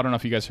sure. Well, I don't know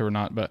if you guys have or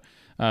not, but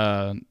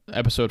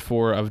episode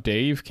 4 of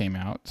Dave came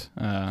out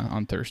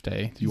on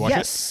Thursday. Did you watch it?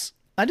 Yes,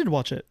 I did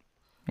watch it.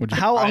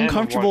 How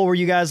uncomfortable were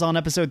you guys on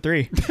episode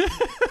 3?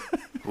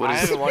 I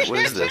haven't watched what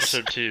is this?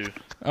 episode 2.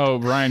 Oh,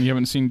 Ryan, you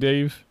haven't seen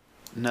Dave?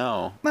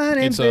 No. My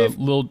name's It's Dave.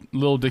 a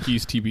Lil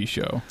Dicky's TV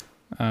show.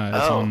 It's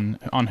on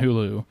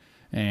Hulu,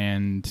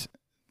 and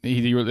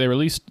they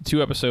released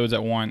 2 episodes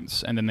at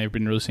once, and then they've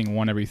been releasing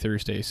one every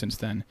Thursday since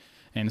then.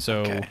 And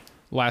so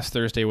last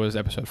Thursday was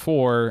episode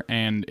 4,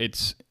 and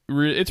it's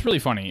really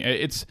funny.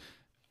 It's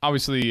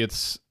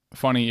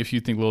funny if you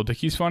think Lil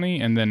Dicky's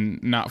funny, and then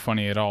not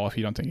funny at all if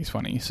you don't think he's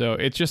funny. So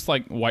it's just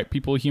like white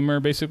people humor,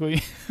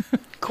 basically.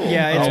 Cool.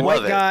 Yeah, it's a white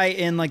love it. guy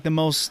in like the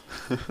most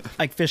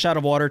like fish out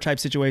of water type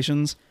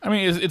situations. I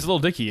mean, it's Lil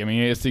Dicky. I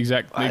mean, it's the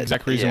exact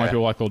reason why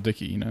people like Lil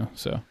Dicky,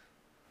 So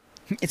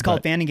It's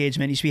called fan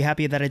engagement. You should be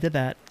happy that I did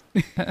that.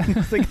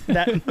 It's like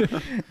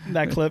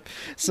that clip.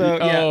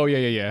 So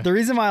yeah. The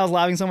reason why I was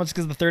laughing so much is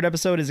because the 3rd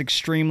episode is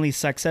extremely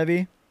sex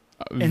heavy.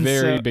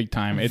 Very big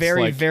time.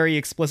 It's very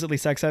explicitly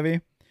sex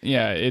heavy.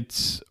 Yeah,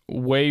 it's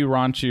way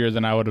raunchier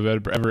than I would have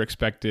ever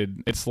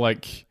expected. It's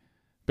like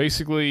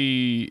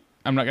basically,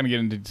 I'm not going to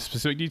get into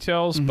specific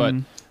details, but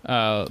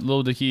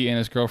Lil Dicky and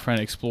his girlfriend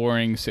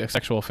exploring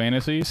sexual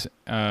fantasies,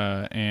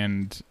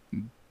 and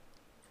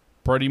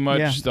pretty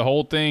much the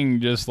whole thing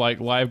just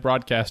like live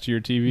broadcast to your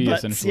TV,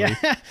 Butts, essentially.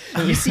 Yeah.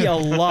 You see a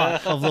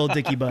lot of Lil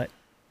Dicky butt.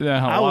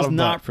 Yeah, I was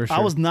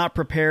sure. not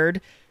prepared,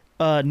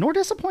 nor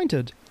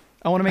disappointed.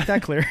 I want to make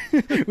that clear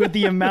with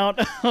the amount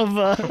of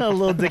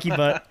Lil Dicky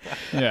butt.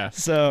 Yeah.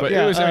 So, but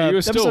yeah, it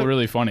was still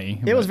really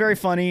funny. It was very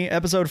funny.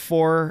 Episode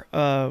 4,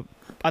 I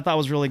thought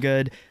was really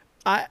good.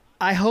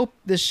 I hope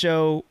this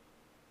show.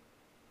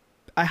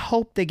 I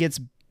hope it gets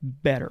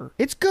better.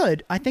 It's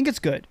good. I think it's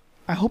good.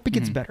 I hope it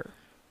gets better.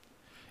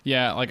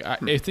 Yeah, like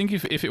I think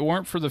if it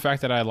weren't for the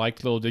fact that I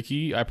liked Lil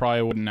Dicky, I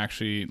probably wouldn't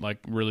actually like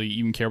really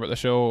even care about the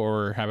show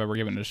or have ever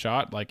given it a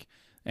shot. Like.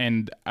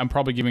 And I'm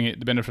probably giving it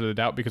the benefit of the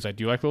doubt because I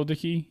do like Lil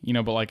Dicky,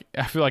 but like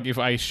I feel like if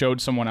I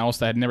showed someone else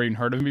that had never even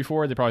heard of him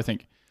before, they'd probably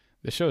think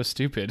this show is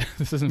stupid.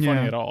 This isn't funny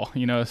at all,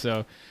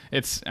 So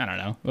it's I don't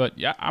know, but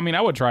yeah, I mean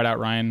I would try it out,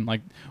 Ryan.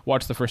 Like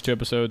watch the first 2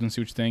 episodes and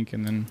see what you think,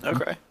 and then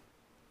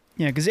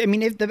Yeah, because I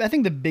mean, I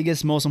think the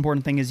biggest, most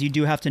important thing is you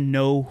do have to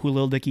know who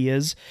Lil Dicky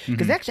is.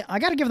 Because actually, I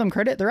got to give them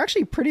credit. They're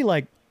actually pretty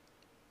like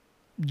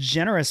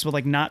generous with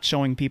like not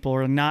showing people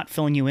or not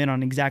filling you in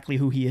on exactly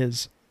who he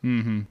is.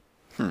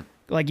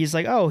 Like he's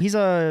like, oh, he's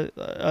a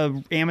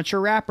amateur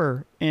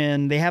rapper,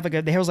 and they have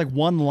like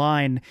one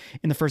line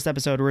in the first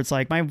episode where it's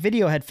like, my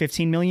video had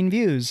 15 million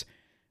views,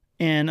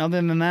 and other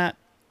than that,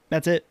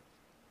 that's it.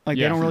 Like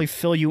they don't really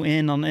fill you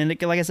in on, and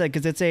like I said,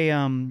 because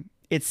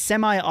it's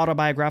semi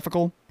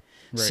autobiographical,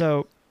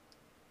 so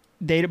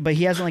but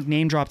he hasn't like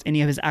name dropped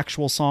any of his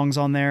actual songs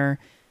on there,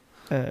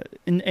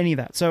 in any of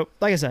that. So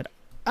like I said,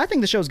 I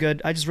think the show's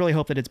good. I just really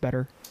hope that it's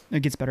better.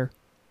 It gets better.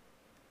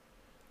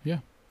 Yeah.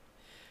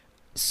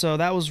 So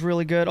that was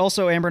really good.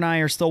 Also, Amber and I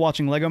are still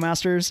watching Lego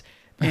Masters.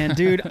 And,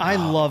 dude, I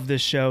love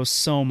this show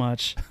so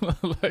much.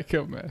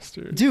 Lego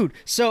Masters. Dude,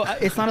 so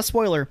it's not a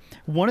spoiler.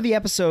 One of the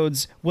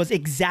episodes was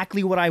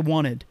exactly what I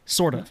wanted,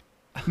 sort of.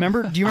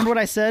 Remember? Do you remember what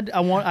I said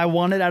I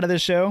wanted out of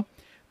this show?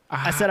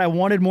 I said I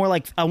wanted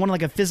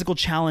like a physical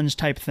challenge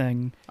type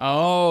thing.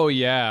 Oh,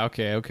 yeah.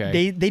 Okay.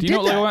 They Do you did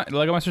know what that.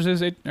 Lego Masters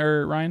is,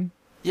 or Ryan?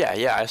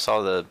 Yeah. I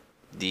saw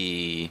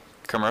the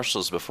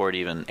commercials before it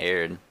even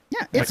aired.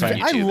 Yeah, it's Like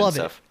on I YouTube love and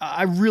it. stuff.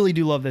 I really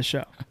do love this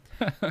show.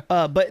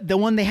 But the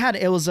one they had,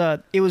 it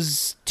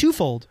was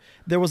twofold.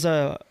 There was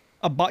you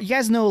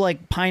guys know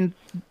like Pine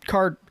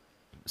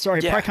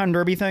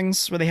Derby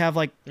things where they have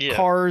like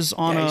cars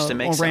on I used to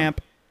make a ramp.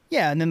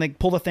 Yeah, and then they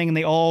pull the thing and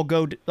they all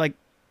go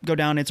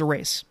down. It's a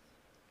race.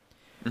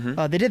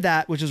 They did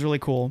that, which is really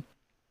cool.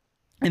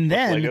 And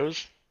then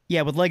Legos?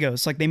 Yeah, with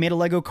Legos. Like they made a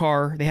Lego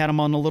car, they had them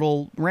on a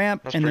little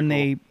ramp, and then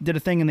they did a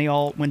thing and they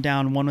all went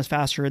down. One was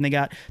faster, and they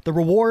got the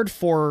reward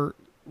for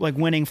like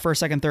winning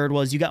first, second, third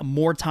was you got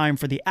more time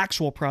for the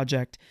actual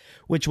project,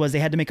 which was they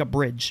had to make a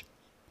bridge,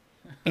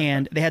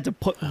 and they had to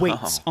put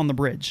weights on the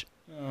bridge.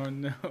 Oh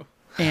no.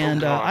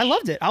 And I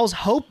loved it. I was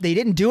they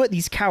didn't do it,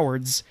 these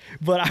cowards,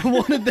 but I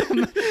wanted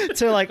them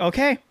to like,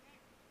 okay,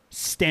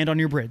 stand on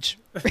your bridge.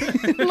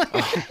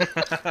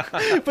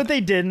 But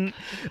they didn't.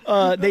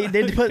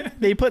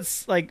 They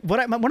put like one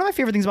of my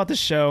favorite things about this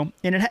show,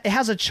 and it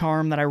has a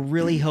charm that I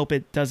really hope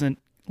it doesn't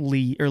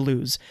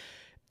lose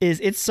is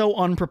it's so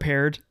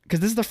unprepared because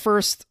this is the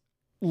first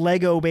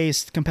Lego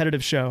based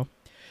competitive show.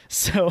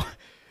 So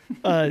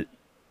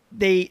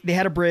they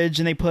had a bridge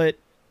and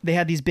they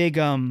had these big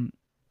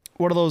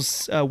what are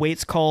those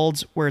weights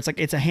called where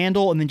it's a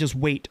handle and then just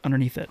weight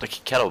underneath it, Like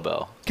a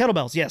kettlebell.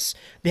 kettlebells. Yes,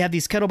 they have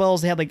these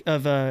kettlebells. They had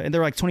and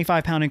they're like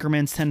 25-pound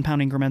increments,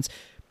 10-pound increments.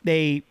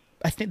 I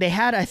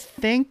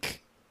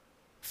think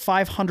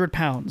 500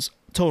 pounds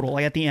total,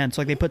 like at the end.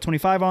 So like they put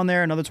 25 on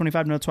there, another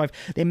 25, another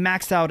 25. They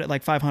maxed out at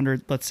like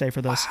 500, let's say,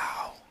 for this.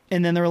 Wow.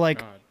 And then they were like,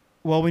 God.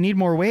 well, we need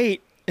more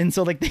weight. And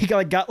so like they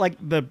got like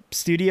the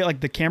studio,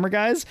 like the camera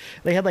guys,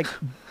 they had like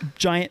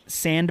giant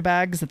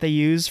sandbags that they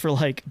use for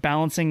like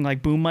balancing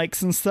like boom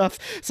mics and stuff.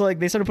 So like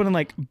they started putting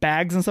like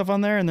bags and stuff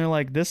on there, and they're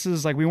like, this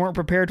is like, we weren't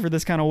prepared for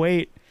this kind of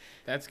weight.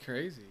 That's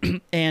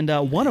crazy. And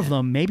one of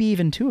them, maybe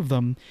even two of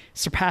them,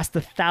 surpassed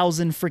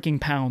 1,000 freaking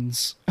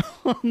pounds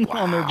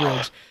on their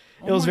bridge.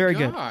 It was very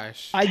good.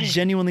 I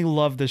genuinely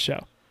love this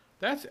show.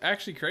 That's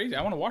actually crazy.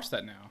 I want to watch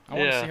that now. I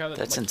want to see how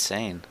That's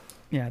insane.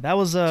 Yeah, that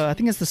was I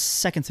think it's the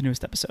second to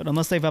newest episode,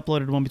 unless they've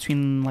uploaded one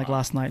between like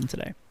last night and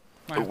today.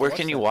 Where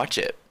can you watch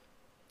it?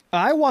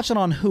 I watch it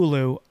on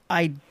Hulu.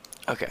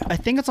 Okay. I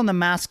think it's on the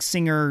Masked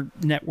Singer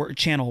network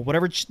channel,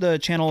 whatever the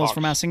channel is Fox.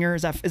 for Masked Singer.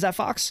 Is that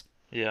Fox?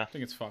 Yeah. I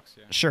think it's Fox,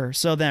 yeah. Sure.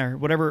 So there,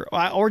 whatever,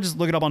 or just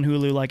look it up on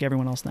Hulu like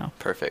everyone else now.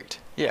 Perfect.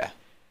 Yeah.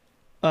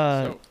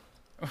 So,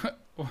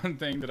 one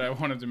thing that I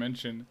wanted to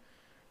mention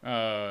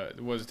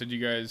was, did you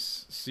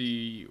guys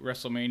see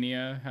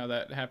WrestleMania, how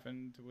that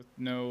happened with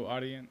no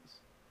audience?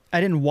 I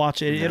didn't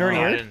watch it. It No, already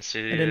I aired? didn't see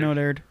it. I didn't know it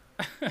aired.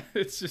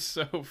 It's just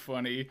so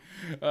funny.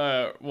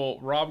 Well,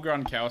 Rob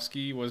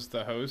Gronkowski was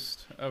the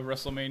host of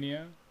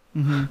WrestleMania.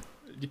 Mm-hmm.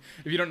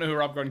 If you don't know who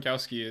Rob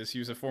Gronkowski is, he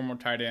was a former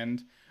tight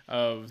end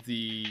of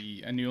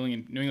the New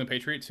England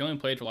Patriots. He only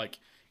played for like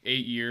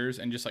 8 years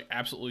and just like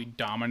absolutely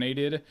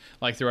dominated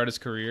like throughout his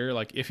career.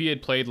 Like if he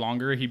had played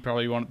longer, he'd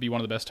probably be one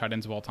of the best tight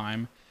ends of all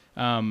time.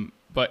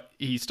 But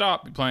he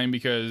stopped playing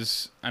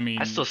because, I mean,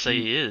 I still say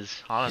he is,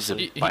 He's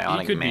honestly. a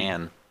bionic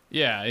man.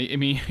 yeah, I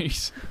mean,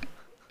 he's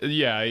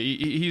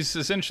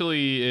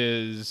essentially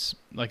is,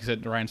 like I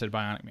said, Ryan said,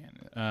 bionic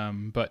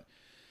man. But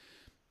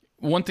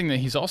one thing that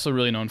he's also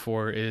really known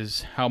for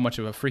is how much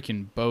of a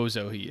freaking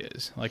bozo he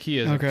is. Like he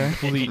is a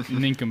complete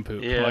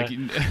nincompoop. Yeah. Like he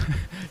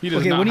does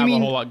Okay, not what do have you a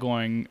mean- whole lot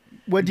going.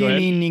 What do Go you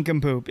ahead. mean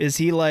nincompoop? Is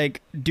he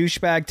like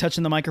douchebag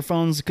touching the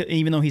microphones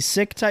even though he's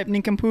sick type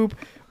nincompoop?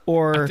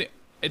 Or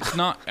It's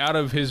not out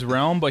of his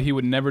realm, but he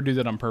would never do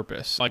that on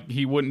purpose. Like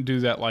he wouldn't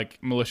do that like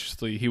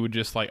maliciously. He would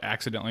just like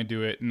accidentally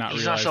do it, and not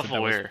He's not realize that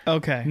that was self-aware.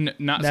 okay.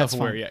 not That's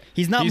self-aware fine. yet.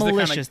 He's not the kinda-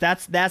 malicious.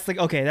 That's like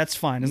okay, that's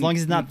fine. As long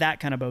as he's not that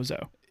kind of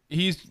bozo.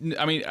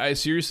 I mean,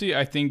 seriously,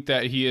 I think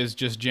that he is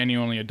just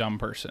genuinely a dumb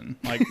person.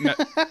 Like,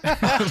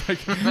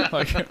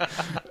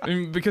 I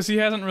mean, because he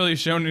hasn't really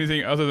shown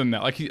anything other than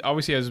that. Like, he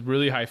obviously has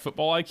really high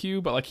football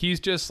IQ, but like, he's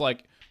just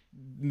like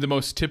the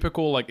most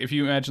typical. Like, if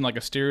you imagine like a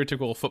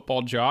stereotypical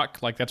football jock,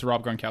 like that's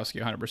Rob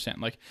Gronkowski, 100%.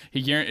 Like,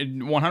 he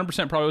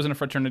 100% probably was in a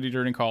fraternity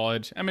during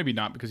college, and maybe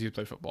not because he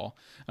played football.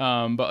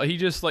 But he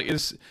just like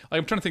is like,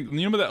 I'm trying to think.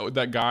 You know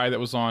that guy that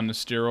was on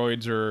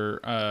steroids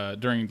or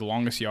during The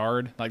Longest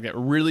Yard, like that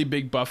really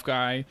big buff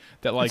guy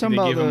that like they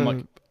give him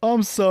like.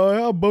 I'm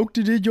sorry, I poked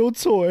it in your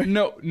toy.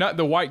 No, not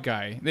the white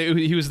guy.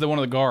 He was one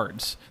of the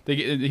guards.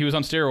 He was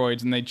on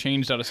steroids, and they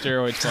changed out of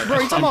steroids for like Bro,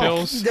 you talking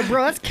pills. about,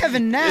 bro, that's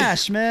Kevin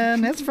Nash,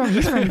 man. He's from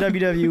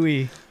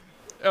WWE.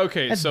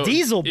 Okay, That's so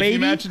Diesel, if you baby.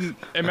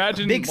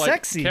 imagine Big like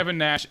sexy. Kevin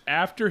Nash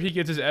after he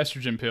gets his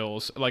estrogen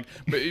pills, like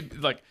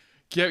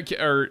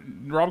or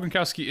Rob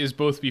Gronkowski is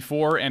both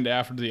before and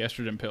after the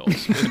estrogen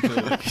pills.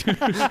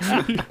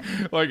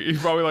 Like he's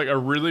probably like a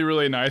really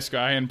really nice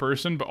guy in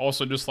person, but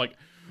also just like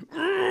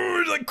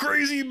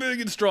crazy big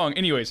and strong.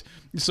 Anyways,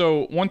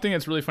 so one thing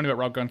that's really funny about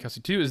Rob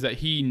Gronkowski too is that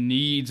he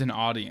needs an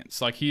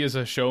audience. Like he is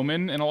a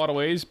showman in a lot of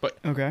ways, but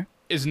Okay.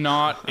 is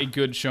not a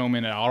good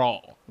showman at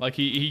all. Like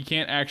he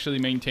can't actually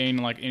maintain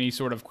like any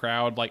sort of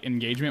crowd like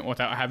engagement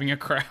without having a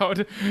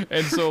crowd.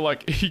 And so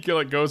like he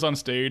like goes on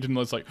stage and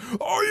it's like,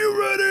 "Are you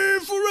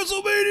ready for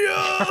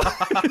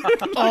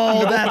WrestleMania?"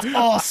 Oh, that's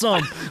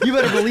awesome. You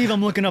better believe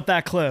I'm looking up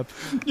that clip.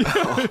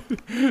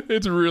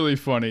 It's really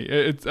funny.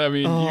 I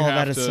mean, Oh, you have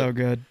that is to, so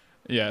good.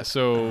 Yeah,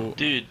 so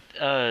Dude,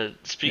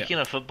 speaking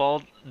of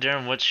football,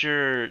 Darren, what's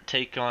your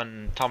take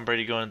on Tom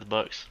Brady going to the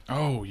Bucks?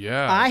 oh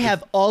yeah. I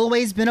have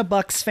always been a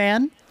Bucks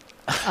fan.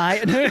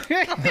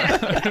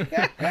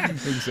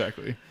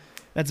 exactly.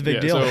 That's a big Yeah,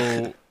 deal.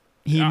 So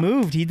He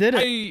moved. He did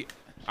it.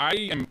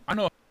 I don't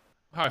know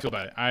how I feel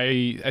about it.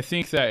 I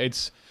think that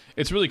it's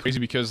really crazy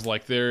because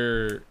like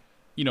they're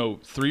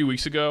 3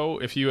 weeks ago,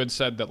 if you had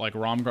said that like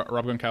Rob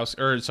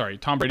Gronkowski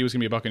Tom Brady was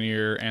gonna be a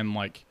Buccaneer and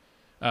like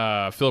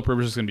Philip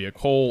Rivers was gonna be a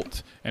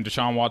Colt and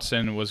Deshaun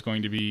Watson was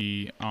going to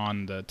be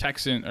on the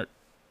Texan or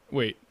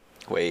wait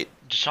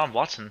Deshaun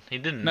Watson, he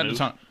didn't not move.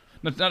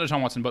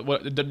 Deshaun Watson but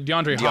what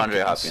DeAndre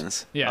DeAndre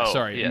Hopkins. Yeah, Oh,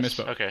 sorry, yes.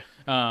 misspoke. Okay.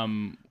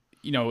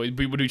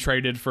 we would be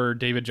traded for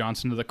David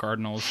Johnson to the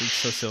Cardinals. It's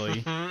so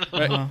silly.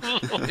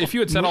 If you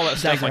had said all that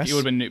stuff, like it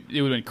would have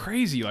been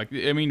crazy. Like,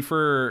 I mean,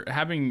 for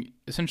having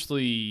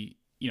essentially,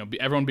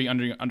 everyone being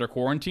under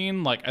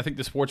quarantine, like I think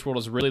the sports world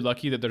is really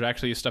lucky that there's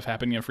actually stuff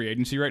happening in free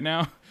agency right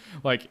now.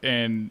 Like,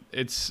 and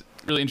it's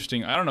really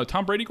interesting. I don't know.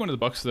 Tom Brady going to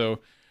the Bucs though,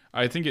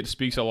 I think it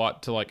speaks a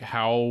lot to like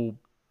how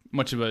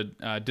much of a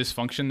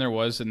dysfunction there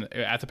was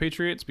at the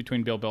Patriots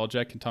between Bill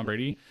Belichick and Tom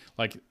Brady.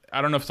 Like,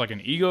 I don't know if it's like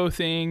an ego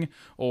thing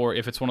or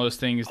if it's one of those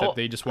things that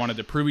they just wanted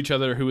to prove each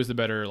other who was the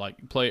better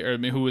like player,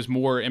 who was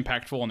more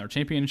impactful on their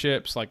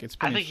championships. Like,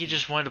 I think he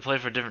just wanted to play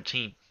for a different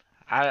team.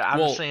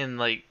 I'm saying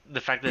like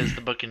the fact that it's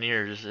the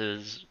Buccaneers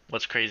is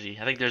what's crazy.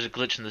 I think there's a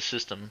glitch in the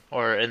system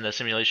or in the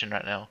simulation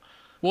right now.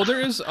 Well, there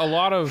is a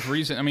lot of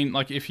reason. I mean,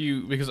 like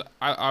because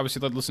I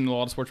obviously listen to a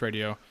lot of sports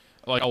radio.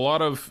 Like, a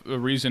lot of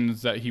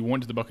reasons that he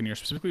went to the Buccaneers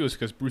specifically was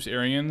because Bruce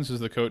Arians is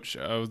the coach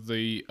of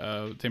the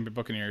Tampa Bay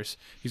Buccaneers.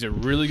 He's a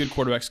really good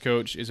quarterbacks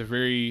coach. Is a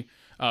very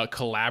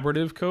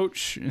collaborative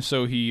coach, and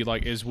so he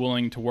like is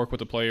willing to work with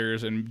the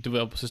players and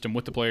develop a system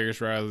with the players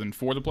rather than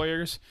for the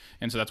players.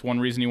 And so that's one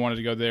reason he wanted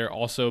to go there.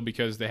 Also,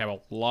 because they have a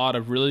lot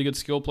of really good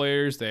skill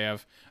players. They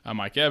have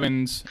Mike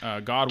Evans,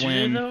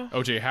 Godwin,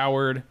 O.J.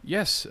 Howard.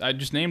 Yes, I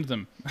just named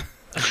them.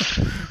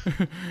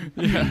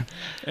 Yeah,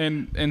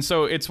 and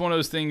so it's one of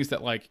those things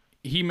that like.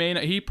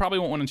 He probably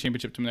won't win a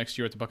championship team next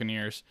year at the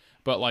Buccaneers,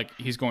 but like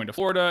he's going to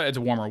Florida. It's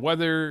warmer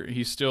weather.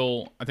 He's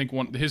still, I think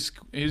his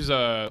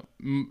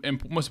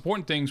most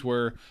important things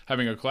were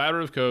having a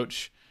collaborative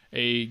coach,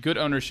 a good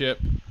ownership,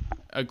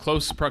 a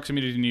close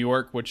proximity to New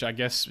York, which I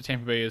guess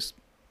Tampa Bay is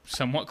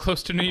somewhat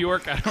close to New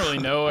York. I don't really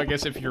know. I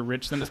guess if you're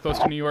rich, then it's close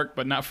to New York,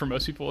 but not for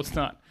most people. It's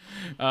not.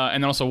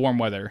 And then also warm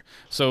weather.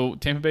 So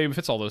Tampa Bay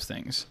fits all those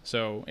things.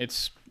 So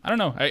it's, I don't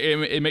know.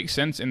 It makes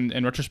sense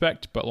in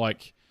retrospect, but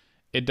like.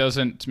 It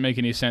doesn't make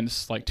any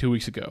sense like 2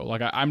 weeks ago.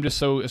 Like I'm just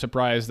so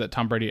surprised that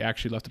Tom Brady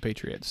actually left the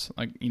Patriots.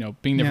 Like,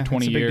 being there for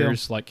 20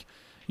 years, like,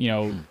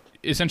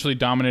 essentially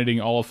dominating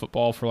all of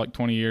football for like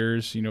 20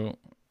 years,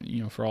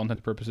 for all intents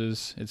and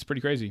purposes. It's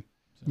pretty crazy.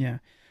 So. Yeah.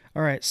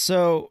 All right.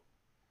 So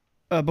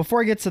before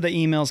I get to the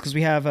emails, because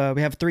we have 3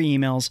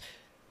 emails,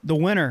 the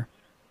winner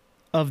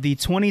of the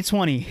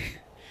 2020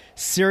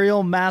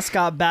 Cereal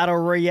Mascot Battle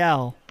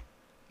Royale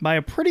by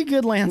a pretty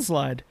good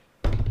landslide.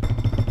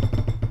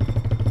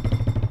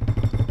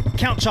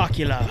 Count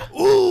Chocula.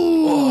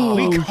 Ooh,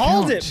 we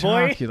called it,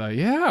 boy. Chocula.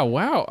 Yeah,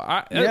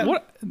 wow.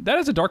 That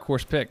is a dark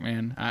horse pick,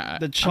 man.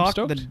 The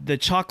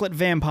chocolate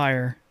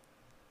vampire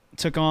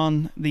took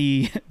on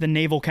the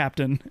naval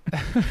captain.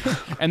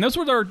 And those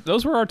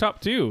were our top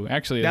 2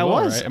 actually. That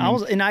well, was.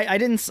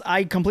 Right?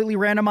 I completely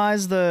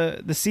randomized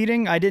the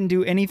seating. I didn't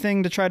do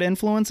anything to try to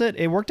influence it.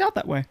 It worked out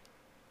that way.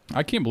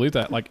 I can't believe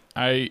that. Like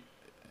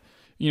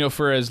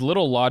for as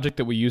little logic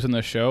that we use in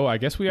the show, I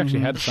guess we actually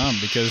had some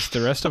because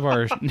the rest of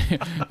our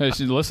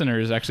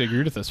listeners actually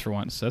agreed with us for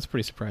once. So that's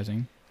pretty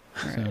surprising.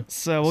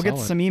 So we'll get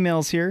to some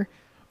emails here.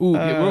 Ooh,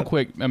 real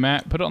quick,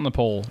 Matt, put it on the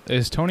poll.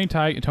 Is Tony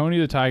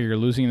the Tiger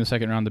losing in the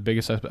second round the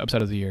biggest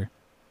upset of the year?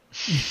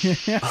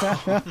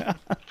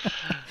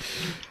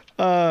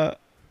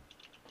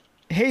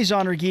 Hey,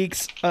 Genre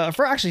Geeks.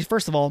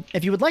 First of all,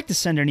 if you would like to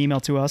send an email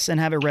to us and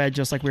have it read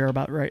just like we are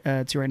about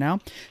to right now,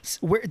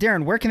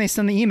 Darren, where can they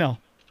send the email?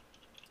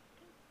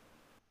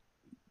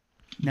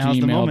 Now's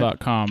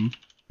gmail.com.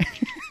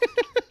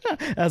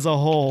 As a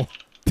whole.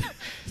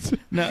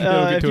 No,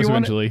 it'll get to us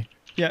eventually.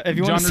 Yeah, if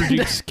you want to send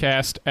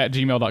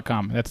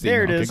GenreGeeksCast@gmail.com. That's the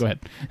there email. It is. Okay,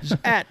 go ahead.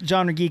 At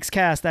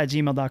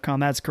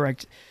GenreGeeksCast@gmail.com. That's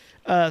correct.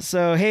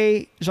 So,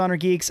 hey, Genre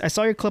Geeks, I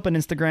saw your clip on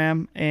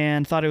Instagram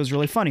and thought it was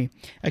really funny.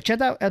 I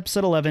checked out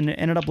episode 11 and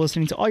ended up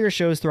listening to all your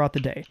shows throughout the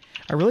day.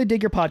 I really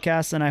dig your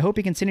podcast, and I hope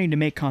you continue to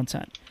make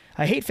content.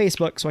 I hate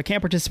Facebook, so I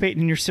can't participate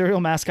in your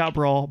cereal mascot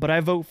brawl, but I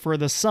vote for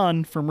the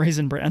Sun from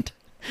Raisin Brand.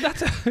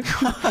 That's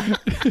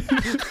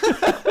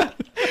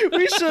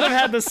We should have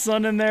had the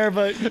Sun in there,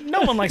 but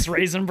no one likes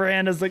Raisin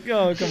Bran. It's like,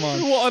 oh, come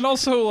on. Well, and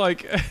also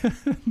like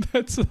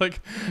that's like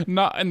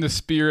not in the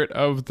spirit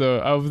of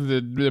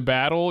the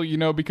battle,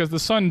 because the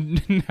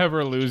Sun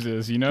never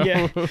loses,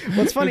 Yeah.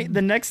 What's funny?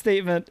 The next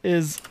statement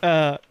is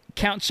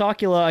Count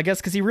Chocula, I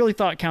guess, because he really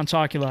thought Count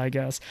Chocula. I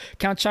guess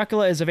Count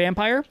Chocula is a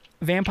vampire.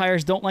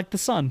 Vampires don't like the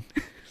sun,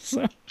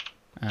 so.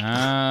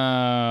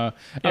 Okay,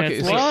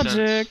 it's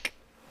logic.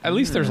 At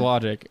least there's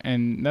logic,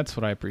 and that's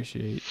what I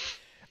appreciate.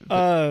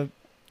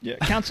 Yeah,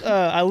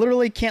 I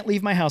literally can't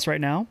leave my house right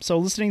now, so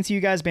listening to you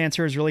guys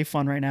banter is really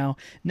fun right now.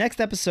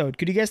 Next episode,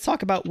 could you guys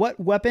talk about what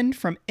weapon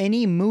from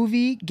any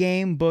movie,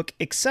 game, book,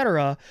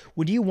 etc.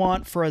 would you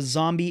want for a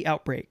zombie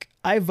outbreak?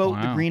 I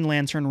vote the Green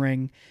Lantern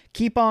ring.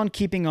 Keep on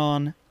keeping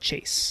on,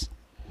 Chase.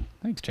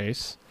 Thanks,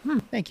 Chase.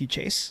 Thank you,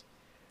 Chase.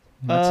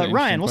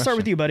 Ryan, we'll start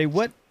with you, buddy.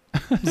 What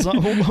weapon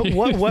would you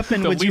want?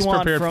 The least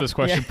prepared for this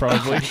question,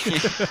 probably.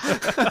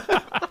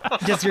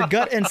 Just your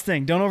gut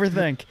instinct. Don't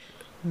overthink.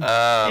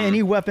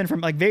 Any weapon from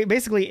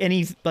basically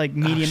any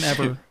medium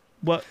ever.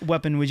 What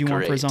weapon would you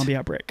want for a zombie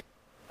outbreak?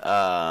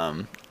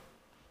 Oh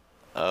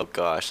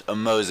gosh, a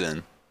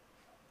Mosin.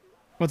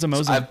 What's a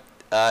Mosin?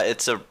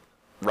 It's a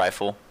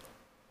rifle.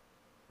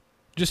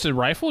 Just a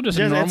rifle? Just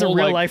a That's normal a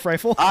real like, life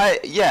rifle.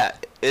 Yeah,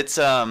 it's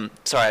sorry,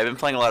 I've been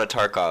playing a lot of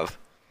Tarkov.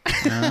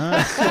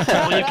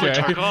 Oh, you play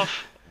Okay. Tarkov?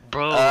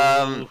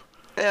 Bro.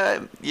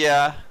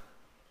 Yeah.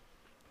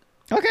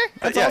 Okay,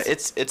 that's Yeah,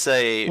 awesome. it's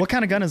a What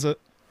kind of gun is it?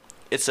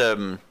 it's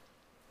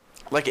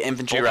like an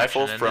infantry Bolt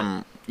rifle action,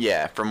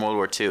 isn't from World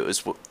War II. It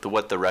was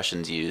what the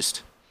Russians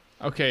used.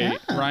 Okay,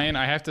 Ah. Ryan,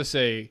 I have to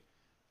say,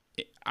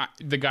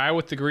 the guy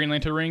with the Green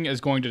Lantern ring is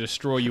going to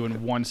destroy you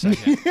in 1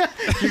 second.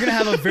 You're gonna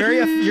have a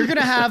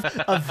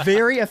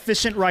very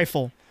efficient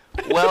rifle.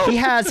 Well, He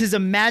has his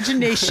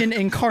imagination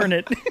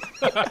incarnate.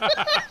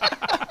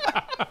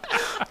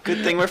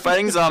 good thing we're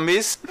fighting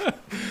zombies.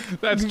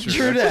 That's true.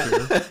 True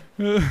that's that.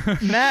 true.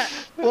 Matt,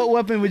 what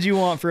weapon would you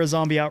want for a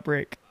zombie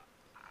outbreak?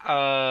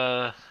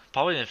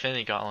 Probably an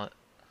Infinity Gauntlet.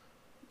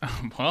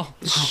 Well,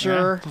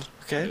 Sure.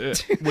 Okay.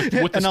 with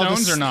the And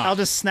stones or not? I'll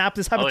just snap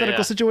this hypothetical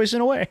yeah.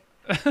 situation away.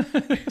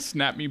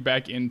 Snap me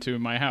back into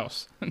my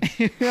house,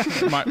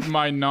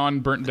 my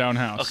non-burnt down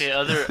house. Okay,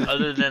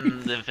 other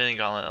than the Infinity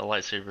Gauntlet, a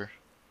lightsaber.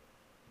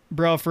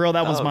 Bro, for real,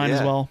 that was Oh, mine as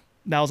yeah. well.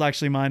 That was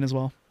actually mine as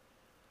well.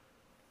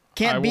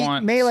 Can't I beat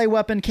want- melee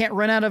weapon, can't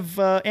run out of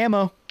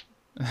ammo.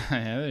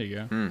 Yeah, there you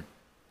go. Hmm.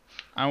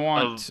 I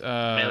want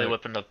Melee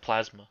weapon of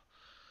plasma.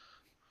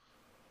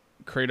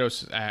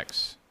 Kratos'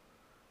 axe,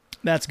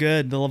 That's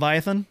good. The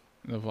Leviathan?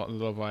 the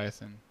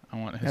Leviathan. I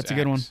want his. That's a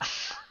good one.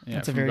 axe. Yeah,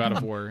 That's a from very God good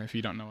of one. War. If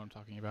you don't know what I'm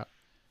talking about,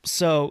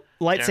 So,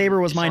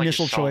 lightsaber was my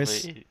initial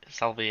choice.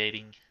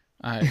 Salviating.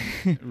 I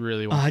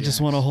really want. I the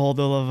just want to axe. hold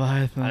the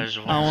Leviathan. I just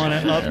I want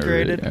it want-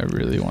 upgraded. I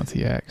really want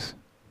the axe.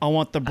 I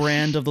want the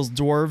brand of those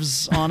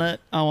dwarves on it.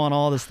 I want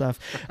all this stuff.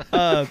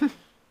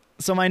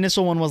 So my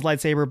initial one was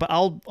lightsaber, but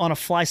I'll on a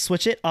fly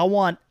switch it. I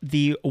want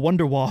the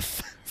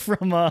Wonderwolf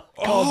from Call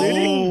of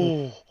Duty.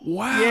 Oh,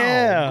 wow!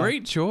 Yeah.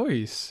 Great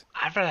choice.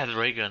 I'd rather have the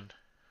ray gun.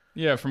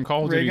 Yeah, from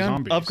Call of Ray Duty gun,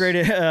 Zombies.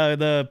 upgraded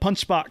the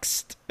punch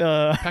box,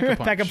 Pack-a-punch.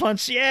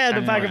 Pack-a-punch. Yeah, the I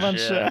know, Pack-a-punch.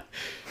 yeah.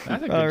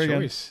 That's a Oh, good ray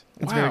gun. choice.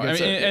 It's wow. very good. I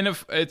So- mean, and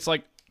if it's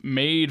like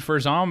made for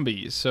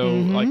zombies, so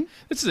Mm-hmm. like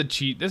this is a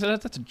cheat. That's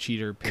a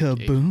cheater. pick.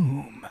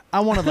 Kaboom!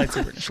 I wanted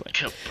lightsaber initially.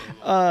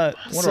 What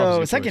else So is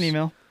your second choice?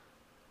 email.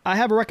 I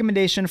have a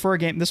recommendation for a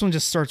game. This one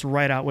just starts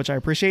right out, which I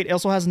appreciate. It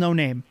also has no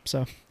name,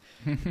 so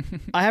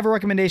I have a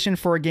recommendation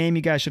for a game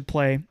you guys should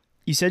play.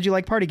 You said you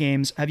like party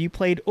games. Have you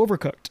played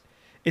Overcooked?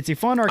 It's a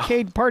fun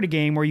arcade party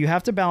game where you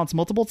have to balance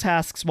multiple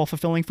tasks while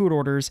fulfilling food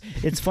orders.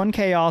 It's fun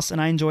chaos, and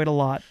I enjoy it a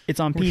lot.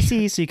 It's on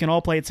PC, so you can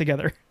all play it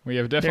together. We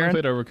have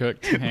definitely Darren? played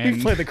Overcooked. And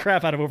We play the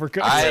crap out of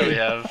Overcooked. I we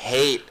have.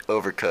 hate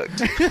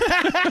Overcooked.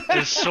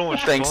 It's so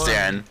much Thanks,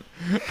 fun.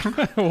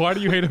 Darren. Why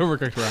do you hate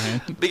Overcooked,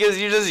 Ryan? Because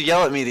you just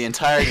yell at me the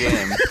entire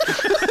game.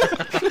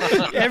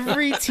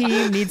 Every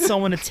team needs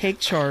someone to take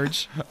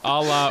charge.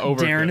 A la Overcooked.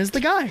 Darren is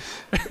the guy.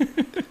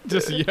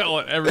 Just yell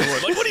at everyone.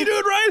 Like, what are you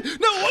doing, Ryan?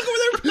 No, walk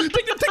over there.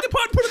 Take the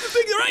pot, put it in the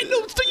thing. Ryan, no,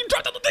 you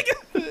dropped out the thing.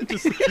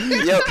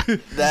 Just,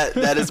 Yep,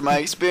 that is my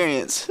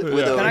experience with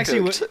Yeah.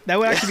 Overcooked. That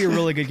would actually be a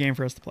really good game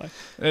for us to play.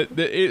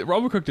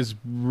 Overcooked is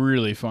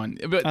really fun.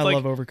 But I like,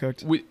 love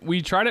Overcooked.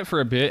 We tried it for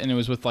a bit, and it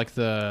was with like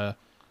the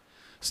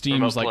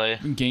Steam's Remote like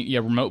play.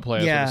 game, remote play.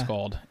 Is Yeah. what it's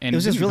called. And It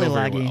was just didn't really go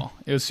very laggy. well.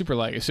 It was super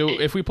laggy. So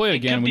It- if we play it it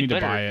again, could we be need to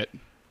better. buy it.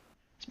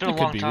 It's been It a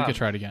could long be. time. We could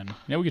try it again.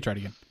 Yeah, we could try it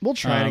again. We'll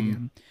try it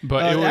again.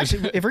 But it was.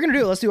 Actually, if we're gonna do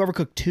it, let's do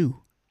Overcooked 2.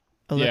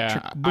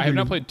 Yeah, I have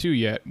not Boogaloo. played 2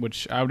 yet,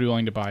 which I would be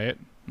willing to buy it.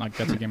 Like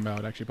that's a game I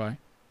would actually buy.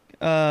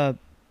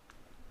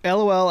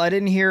 LOL, I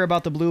didn't hear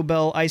about the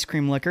Bluebell ice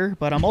cream liquor,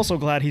 but I'm also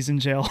glad he's in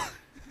jail.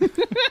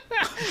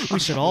 We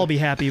should all be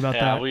happy about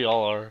Yeah, that. we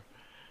all are.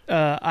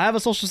 I have a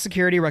Social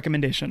Security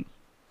recommendation.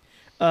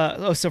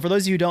 So for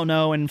those of you who don't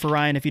know, and for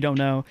Ryan, if you don't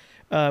know,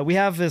 we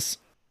have this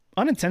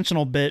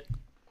unintentional bit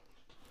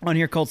on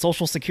here called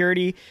Social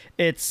Security.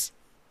 It's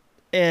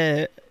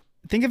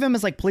think of them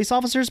as like police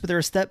officers, but they're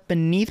a step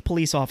beneath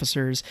police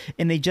officers,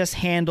 and they just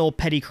handle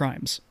petty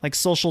crimes, like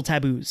social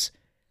taboos.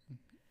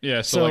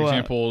 Yeah, so, So, like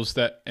examples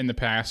that in the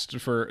past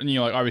for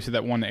like obviously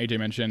that one that AJ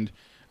mentioned,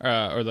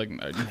 or like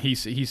he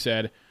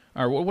said,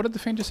 or what did the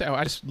fan just say? Oh,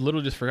 I just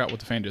literally just forgot what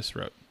the fan just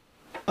wrote.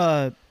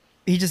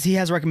 He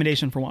has a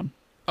recommendation for one.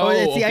 Oh, It's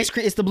the okay. ice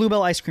cream. It's the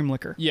Bluebell ice cream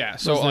liquor. Yeah,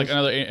 so Those like are-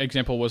 another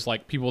example was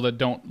like people that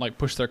don't like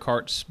push their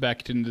carts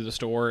back into the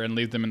store and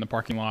leave them in the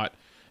parking lot.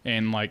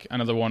 And like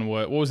another one,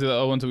 what was the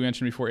other ones that we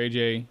mentioned before,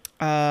 AJ?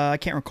 I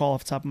can't recall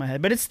off the top of my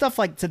head, but it's stuff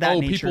like to that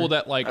nature. People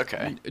that like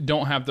Okay.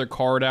 don't have their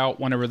card out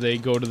whenever they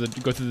go through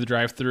the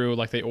drive-through,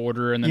 like they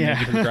order and then Yeah. they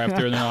get to the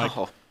drive-through and they're like,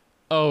 Oh,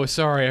 "Oh,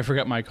 sorry, I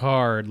forgot my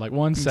card." Like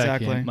 1 second.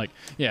 Exactly. Like,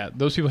 yeah,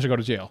 those people should go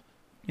to jail.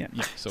 Yeah.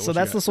 Yeah. So So, what you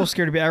that's the got? Social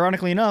Security bit.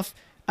 Ironically enough,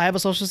 I have a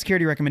Social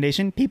Security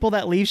recommendation. People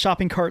that leave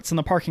shopping carts in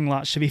the parking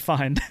lot should be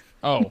fined.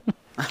 Oh,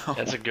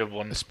 That's a good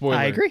one. spoiler.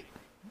 I agree.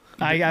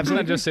 I Didn't I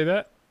absolutely just say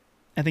that?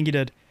 I think you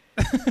did.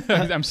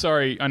 I'm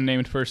sorry,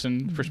 unnamed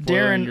person, for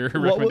spoiling Darren, your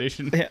what-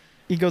 recommendation. yeah,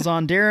 he goes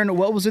on, Darren,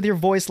 what was with your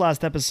voice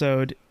last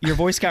episode? Your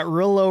voice got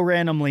real low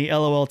randomly,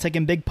 LOL,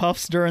 taking big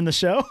puffs during the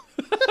show.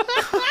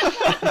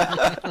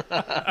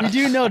 We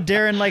do know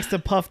Darren likes to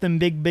puff them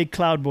big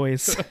cloud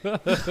boys.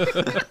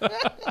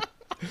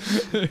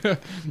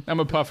 I'm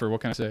a puffer.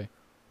 What can I say?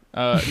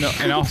 No,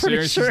 in all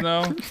seriousness,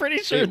 though, I'm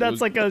pretty sure that's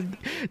like a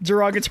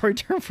derogatory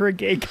term for a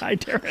gay guy,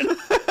 Darren.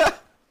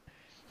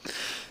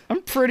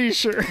 I'm pretty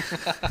sure.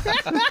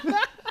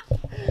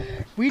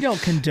 We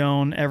don't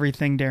condone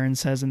everything Darren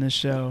says in this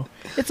show.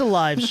 It's a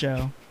live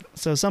show.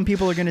 So some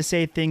people are going to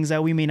say things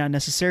that we may not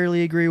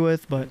necessarily agree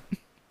with, but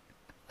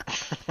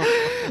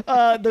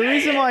the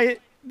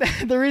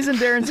reason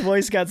Darren's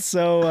voice got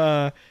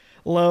so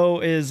low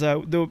is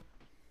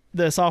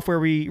the software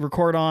we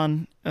record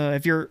on.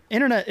 If your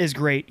internet is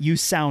great, you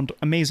sound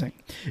amazing.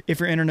 If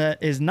your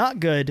internet is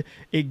not good,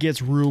 it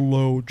gets real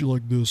low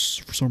like this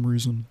for some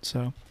reason.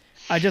 So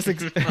I just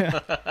waiting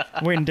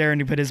Darren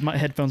to put his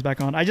headphones back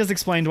on. I just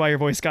explained why your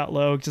voice got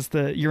low. Just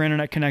your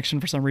internet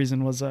connection for some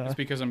reason was it's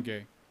because I'm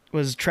gay.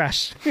 Was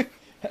trash.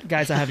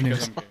 Guys, I have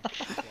news.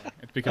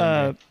 It's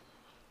because I'm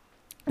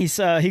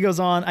gay. He goes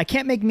on, I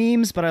can't make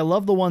memes, but I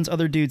love the ones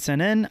other dudes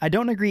send in. I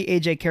don't agree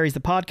AJ carries the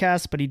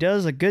podcast, but he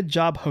does a good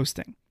job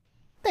hosting.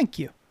 Thank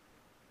you.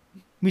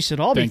 We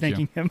should all be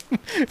thanking him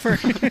for.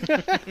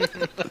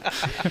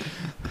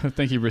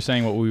 Thank you for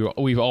saying what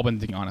we've all been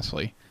thinking.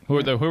 Honestly,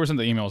 whoever sent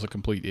the email is a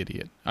complete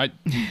idiot.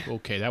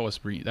 Okay, that was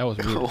rude.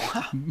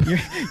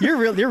 You're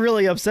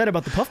really upset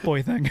about the Puff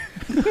Boy thing.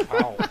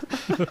 Wow.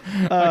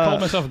 I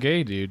called myself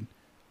gay, dude.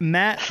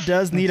 Matt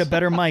does need a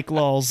better mic,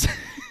 lols.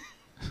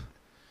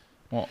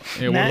 Well,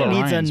 yeah, what about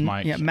Ryan's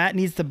mic? Yeah, Matt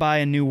needs to buy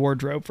a new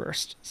wardrobe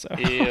first. So.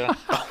 Yeah.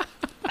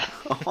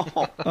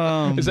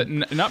 Is that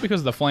not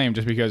because of the flame,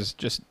 just because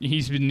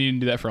he's been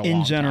needing to do that for a long time?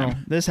 In general,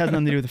 this has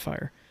nothing to do with the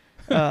fire.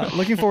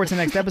 Looking forward to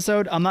the next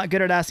episode. I'm not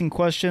good at asking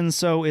questions,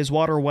 so is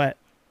water wet?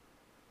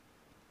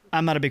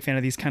 I'm not a big fan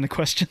of these kind of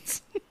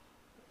questions.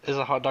 Is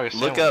a hot dog a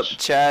sandwich? Look up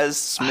Chaz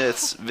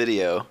Smith's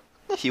video.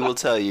 He will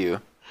tell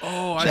you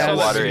that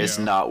water is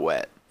not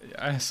wet.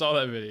 I saw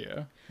that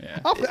video. Yeah.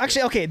 Oh,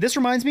 actually, okay, this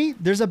reminds me.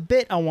 There's a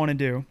bit I want to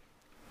do.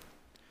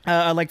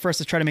 I'd like for us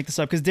to try to make this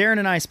up, because Darren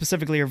and I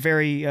specifically are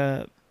very...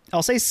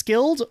 I'll say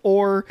skilled,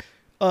 or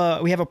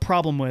we have a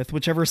problem with,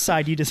 whichever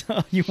side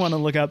you want to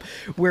look up,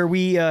 where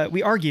we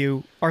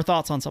argue our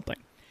thoughts on something.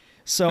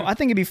 So I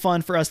think it'd be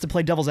fun for us to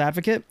play devil's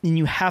advocate, and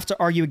you have to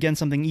argue against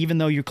something even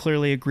though you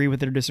clearly agree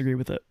with it or disagree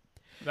with it.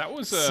 That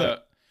was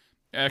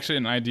actually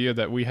an idea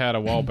that we had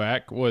a while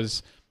back.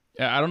 Was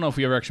I don't know if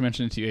we ever actually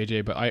mentioned it to you,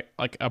 AJ, but I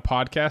like a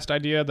podcast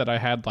idea that I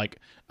had like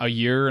a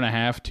year and a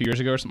half, 2 years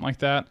ago or something like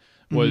that,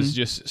 was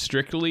just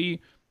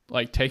strictly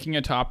like taking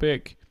a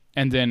topic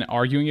and then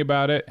arguing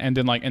about it, and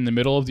then like in the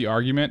middle of the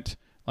argument,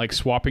 like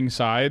swapping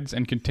sides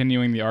and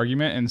continuing the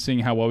argument and seeing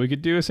how well we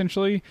could do,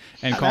 essentially,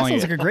 and calling that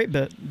sounds like a great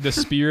bit. The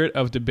Spirit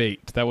of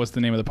Debate. That was the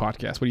name of the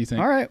podcast. What do you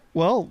think? All right.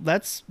 Well,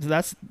 that's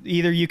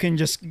either you can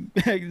just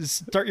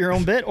start your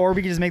own bit, or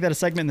we can just make that a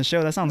segment in the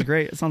show. That sounds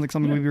great. It sounds like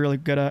something we'd be really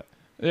good at.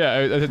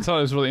 Yeah, I thought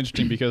it was really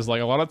interesting because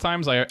like a lot of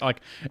times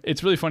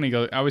it's really funny.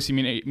 Obviously,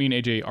 me and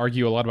AJ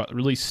argue a lot about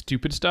really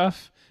stupid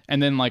stuff,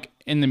 and then like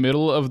in the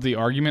middle of the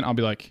argument, I'll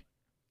be like,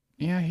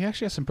 yeah, he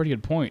actually has some pretty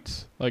good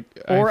points. Like,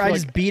 or I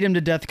just beat him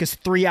to death because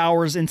 3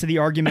 hours into the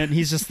argument,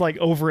 he's just like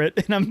over it,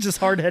 and I'm just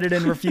hard-headed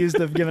and refuse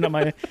to have given up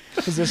my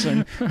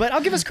position. But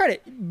I'll give us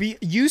credit.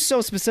 You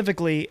so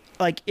specifically,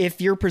 like if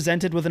you're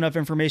presented with enough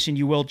information,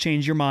 you will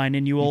change your mind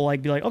and you will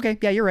like be like, okay,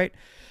 yeah, you're right.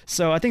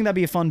 So I think that'd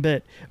be a fun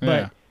bit.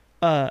 But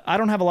I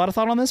don't have a lot of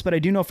thought on this, but I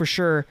do know for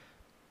sure.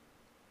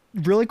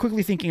 Really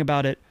quickly thinking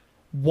about it,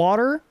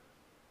 water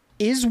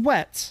is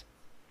wet,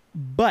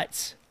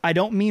 but I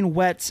don't mean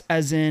wet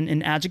as in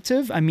an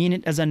adjective. I mean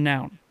it as a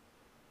noun.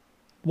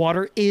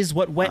 Water is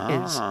what wet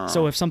is.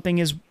 So if something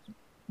is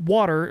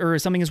water or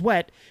something is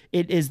wet,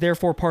 it is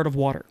therefore part of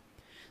water.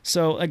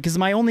 So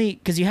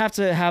because you have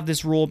to have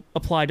this rule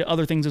apply to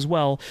other things as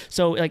well.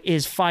 So like,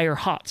 is fire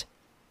hot?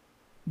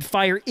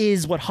 Fire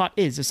is what hot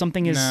is. If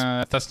something is...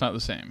 Nah, that's not the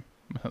same.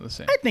 Not the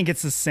same. I think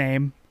it's the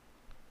same.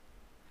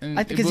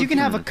 Because you can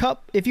have a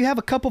cup. If you have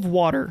a cup of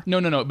water.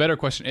 No. Better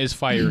question: is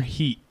fire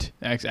heat?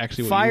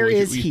 Actually, fire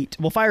is heat.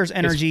 Well, fire is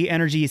energy.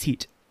 Energy is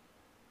heat.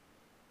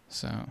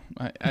 So,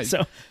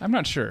 I'm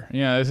not sure.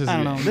 Yeah, this is. I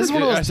don't know. This is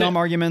one of those dumb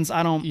arguments.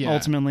 I don't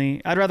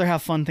ultimately. I'd rather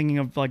have fun thinking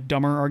of like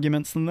dumber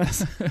arguments than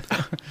this.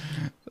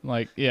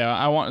 Like, yeah,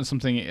 I want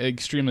something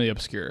extremely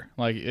obscure.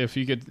 Like, if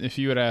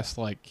you had asked,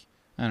 like,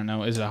 I don't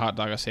know, is a hot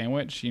dog a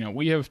sandwich? You know,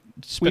 we've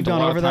spent a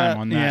lot of time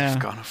on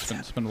that. Yeah.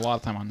 Spent a lot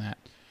of time on that.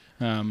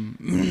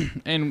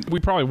 And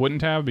we probably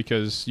wouldn't have,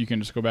 because you can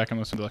just go back and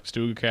listen to like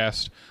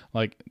StugaCast,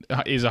 like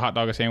is a hot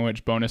dog a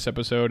sandwich bonus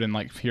episode, and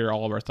like hear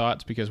all of our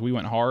thoughts, because we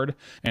went hard.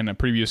 And a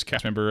previous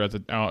cast member in the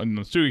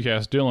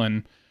StugaCast,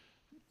 Dylan,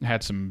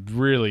 had some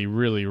really,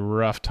 really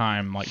rough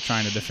time like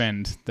trying to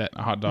defend that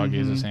a hot dog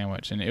is a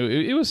sandwich, and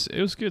it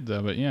was good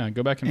though. But yeah,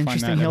 go back and find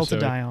that hill to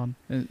die on.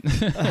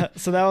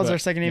 So that was our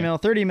second email.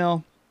 Third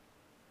email: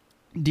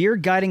 Dear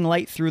guiding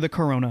light through the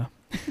corona.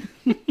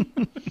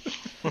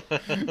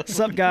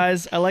 Sup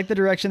guys, I like the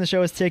direction the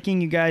show is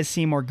taking. You guys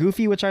seem more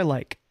goofy, which I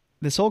like.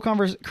 This whole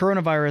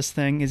coronavirus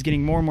thing is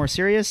getting more and more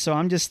serious, so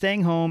I'm just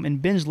staying home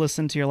and binge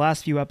listen to your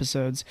last few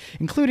episodes,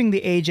 including the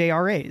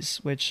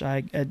AJRAs, which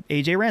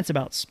AJ Rants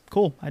Abouts.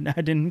 Cool. I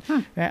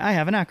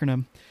have an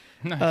acronym.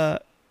 Nice.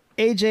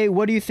 AJ,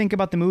 what do you think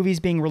about the movies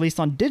being released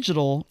on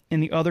digital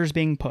and the others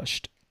being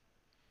pushed?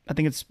 I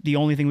think it's the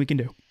only thing we can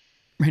do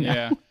right now.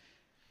 Yeah.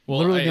 Well,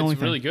 Literally the only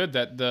it's really thing. good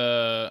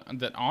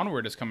that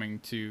Onward is coming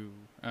to.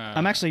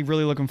 I'm actually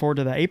really looking forward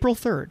to that. April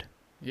 3rd.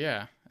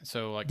 Yeah.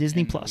 So like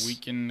Disney in Plus. a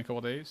week in a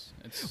couple days.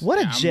 What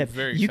a I'm jip.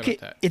 very You excited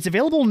can, about that. it's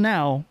available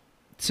now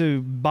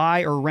to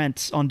buy or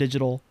rent on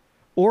digital,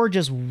 or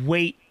just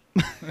wait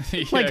Yeah,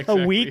 like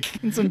exactly. a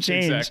week and some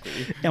change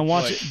Exactly. and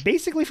watch Like- it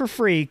basically for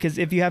free, because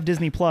if you have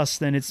Disney Plus,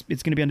 then it's going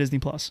to be on Disney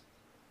Plus.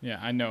 Yeah,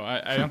 I know.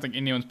 I don't think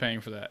anyone's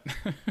paying for that.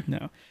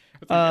 No. I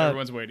think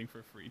everyone's waiting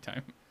for free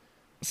time.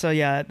 So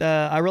yeah,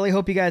 I really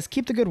hope you guys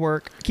keep up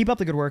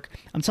the good work.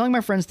 I'm telling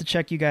my friends to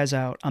check you guys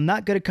out. I'm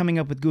not good at coming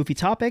up with goofy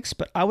topics,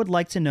 but I would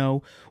like to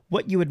know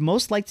what you would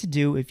most like to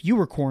do if you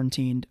were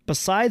quarantined,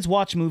 besides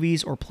watch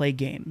movies or play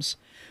games.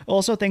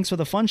 Also, thanks for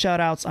the fun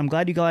shout outs. I'm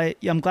glad you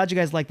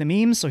guys like the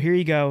memes, so here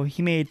you go.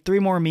 He made 3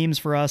 more memes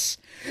for us.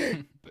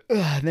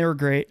 They were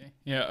great.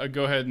 Yeah,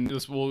 go ahead and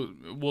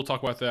we'll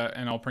talk about that,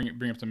 and I'll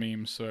bring up the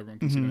memes so everyone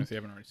can see them if they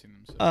haven't already seen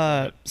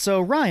them.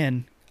 So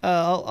Ryan,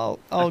 I'll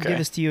Okay. give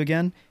this to you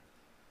again.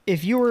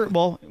 If you were,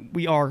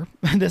 we are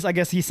this. I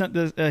guess he sent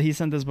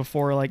this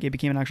before, like it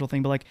became an actual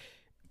thing. But like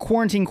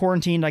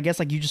quarantined. I guess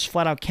like you just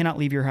flat out cannot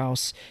leave your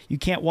house. You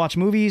can't watch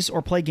movies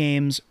or play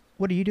games.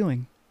 What are you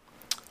doing?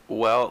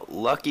 Well,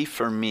 lucky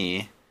for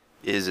me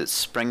is it's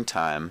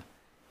springtime,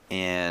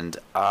 and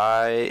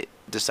I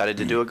decided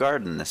to do a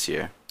garden this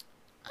year.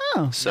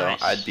 Oh, So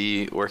Nice. I'd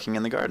be working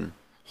in the garden.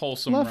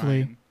 Wholesome.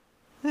 Lovely. Ryan.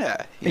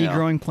 Yeah. are you know.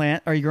 growing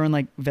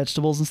like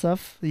vegetables and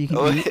stuff that you can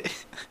Oh,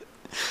 eat?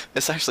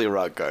 it's actually a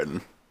rock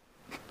garden.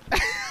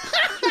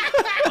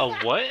 A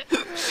what?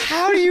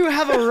 How do you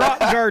have a rock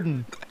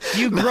garden?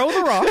 You grow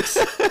the rocks.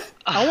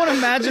 I want to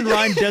imagine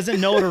Ryan doesn't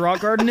know what a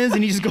rock garden is,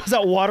 and he just goes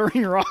out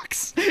watering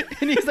rocks,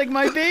 and he's like,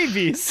 "My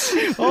babies,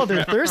 oh,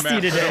 they're thirsty Matt,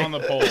 put it today." on the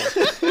poll.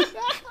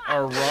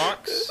 Are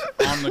rocks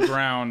on the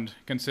ground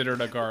considered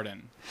a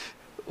garden?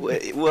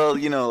 Well,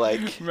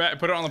 like Matt,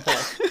 put it on the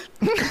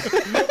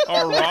poll.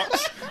 Are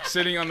rocks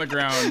sitting on the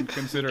ground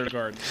considered a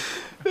garden?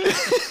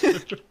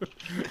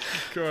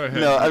 Go ahead.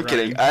 no, I'm Ryan.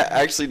 kidding. I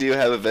actually do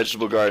have a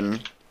vegetable garden.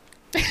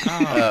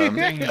 Oh,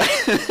 dang it.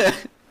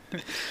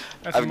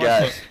 That's I've much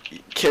got less-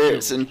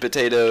 carrots and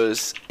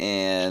potatoes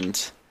and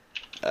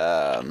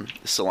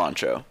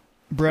cilantro.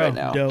 Bro, right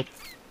now. dope.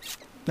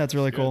 That's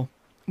really Good. cool.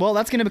 Well,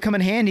 that's going to come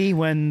in handy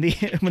when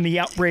the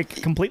outbreak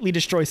completely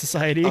destroys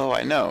society. Oh,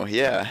 I know.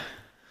 Yeah.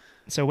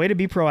 So, way to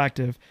be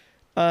proactive.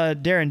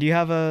 Darren, do you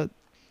have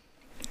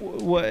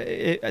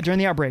during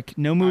the outbreak,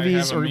 no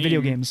movies have a or video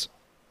meme. games?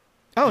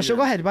 Oh, so Here.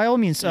 go ahead. By all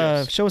means,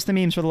 Yes. show us the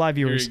memes for the live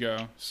Here viewers. you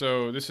go.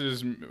 So this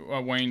is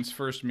Wayne's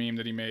first meme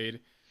that he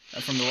made.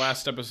 From the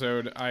last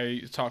episode,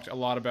 I talked a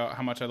lot about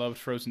how much I loved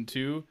Frozen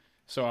 2.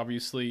 So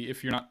obviously,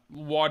 if you're not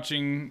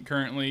watching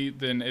currently,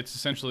 then it's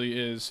essentially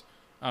is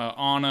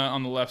Anna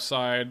on the left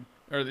side,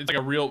 or it's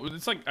like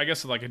it's like, I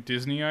guess like a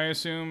Disney, I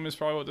assume, is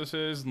probably what this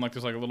is. And like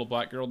there's like a little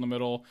black girl in the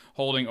middle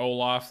holding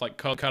Olaf, like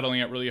cuddling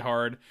it really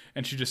hard,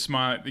 and she just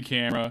smiled at the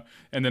camera.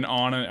 And then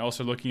Anna and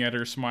Elsa looking at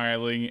her,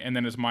 smiling, and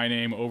then it's my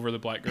name over the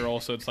black girl.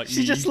 So it's like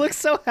She me. just looks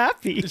so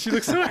happy. She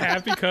looks so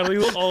happy cuddling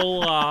with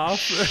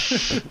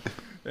Olaf.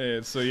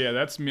 And so yeah,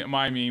 that's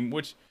my meme.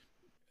 Which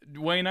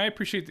Wayne, I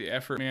appreciate the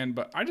effort, man,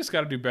 but I just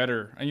got to do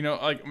better. And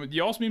like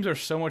y'all's memes are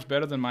so much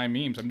better than my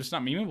memes. I'm just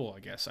not memeable, I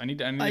guess. I need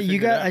to. You figure it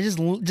got. out. I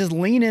just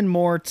lean in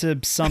more to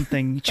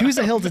something. Choose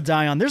a hill to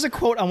die on. There's a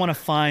quote I want to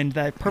find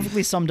that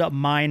perfectly summed up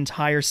my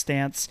entire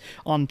stance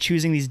on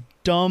choosing these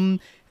dumb,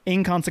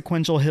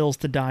 inconsequential hills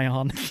to die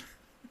on.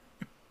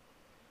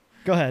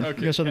 Go ahead.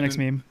 Okay, Go show the and next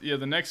then- meme. Yeah,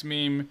 the next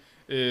meme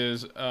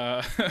is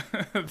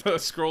the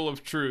scroll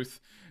of truth,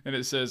 and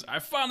it says, "I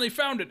finally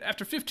found it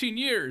after 15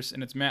 years,"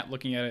 and it's Matt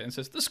looking at it and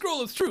says, "The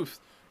scroll of truth."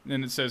 And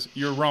then it says,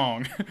 "You're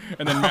wrong,"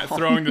 and then Matt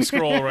throwing the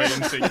scroll right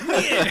and saying,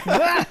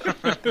 "Yeah,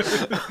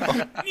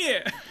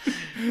 yeah,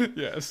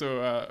 yeah."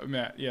 So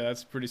Matt, yeah,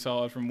 that's pretty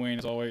solid from Wayne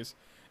as always.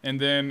 And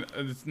then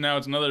now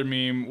it's another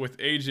meme with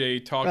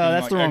AJ talking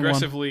that's like the wrong one.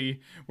 aggressively,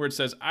 where it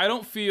says, "I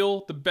don't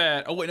feel the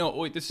bad." Oh wait, no,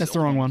 wait, this is That's the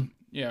wrong one.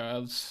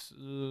 Yeah,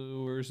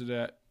 where's it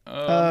at?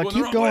 I'm the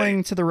Keep wrong going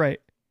way. to the right.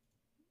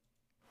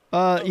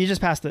 You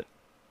just passed it.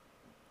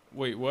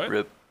 Wait, what?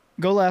 Rip.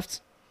 Go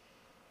left.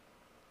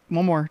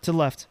 One more to the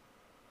left.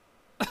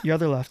 Your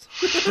other left.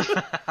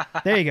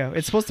 There you go.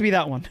 It's supposed to be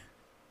that one.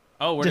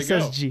 Oh, where'd Just it go?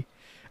 says G.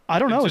 I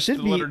don't know. It It's just should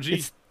the be. letter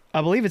G.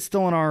 I believe it's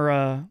still on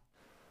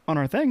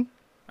our thing.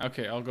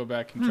 Okay, I'll go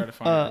back and try to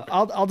find it.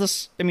 I'll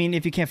just. I mean,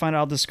 if you can't find it,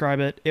 I'll describe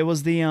it. It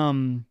was the Here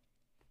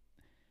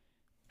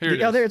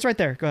it Oh, is. there. It's right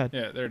there. Go ahead.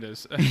 Yeah, there it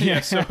is.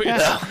 Yeah, so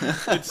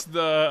it's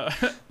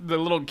the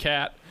little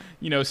cat,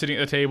 sitting at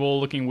the table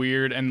looking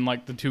weird, and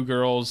like the two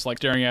girls like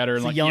staring at her and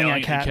It's a like yelling at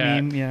the cat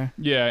meme. Yeah.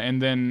 Yeah,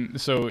 and then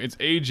so it's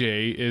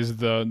AJ is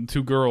the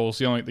two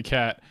girls yelling at the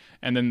cat,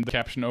 and then the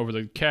caption over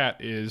the cat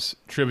is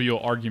trivial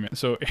argument.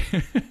 So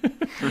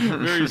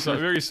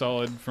very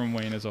solid from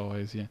Wayne as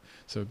always. Yeah.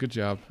 So good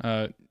job.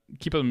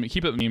 Keep up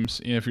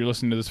memes. If you're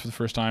listening to this for the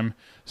first time,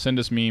 send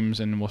us memes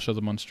and we'll show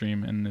them on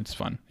stream, and it's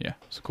fun. Yeah,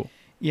 it's cool.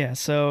 Yeah,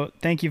 so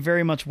thank you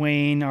very much,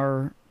 Wayne,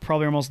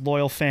 probably our most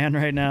loyal fan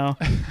right now.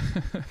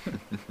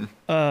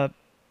 Matt,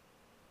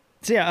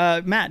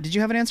 did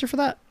you have an answer for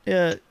that?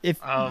 If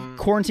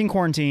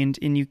quarantined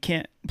and you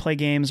can't play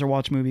games or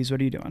watch movies, what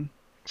are you doing?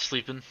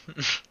 Sleeping.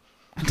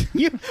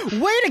 Way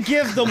to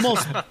give the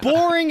most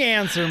boring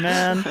answer,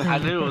 man. I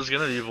knew it was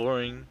gonna be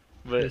boring,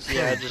 but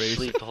yeah, I just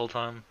sleep the whole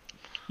time.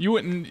 You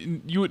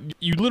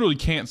literally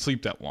can't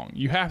sleep that long.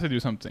 You have to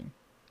do something.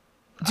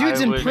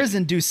 Dudes in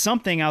prison do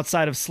something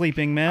outside of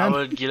sleeping, man. I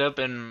would get up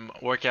and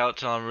work out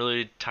till I'm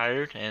really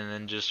tired, and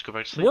then just go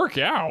back to sleep. Work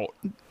out?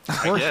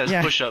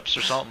 Yeah, push-ups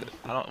or something.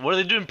 What do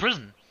they do in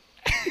prison?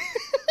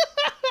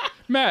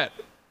 Matt.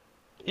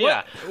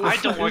 Yeah, I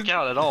don't work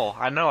out at all.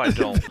 I know I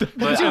don't. But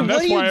Dude,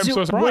 that's why I'm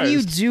so surprised. What do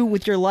you do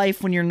with your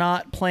life when you're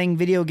not playing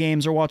video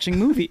games or watching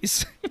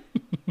movies?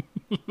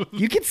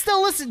 You can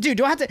still listen. Dude,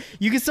 do I have to?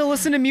 You can still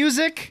listen to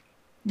music.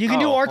 You can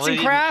do arts and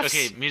crafts.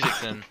 Okay, music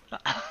then.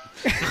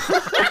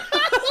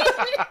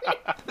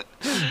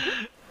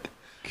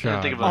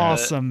 God. Think about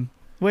Awesome.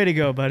 Way to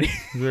go, buddy.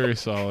 Very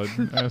solid,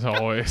 as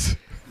always.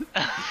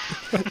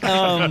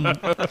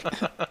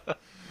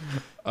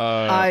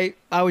 I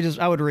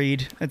would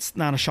read. It's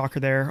not a shocker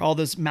there. All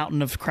this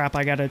mountain of crap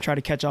I gotta try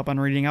to catch up on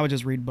reading. I would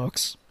just read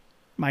books.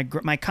 My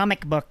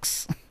comic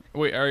books.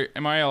 Wait,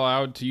 am I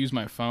allowed to use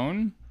my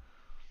phone?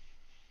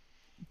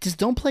 Just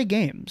don't play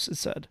games, it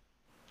said.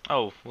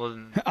 Oh, well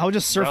then I'll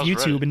just surf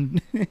YouTube and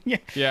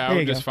yeah, I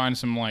would just find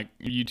some like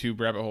YouTube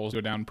rabbit holes,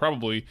 go down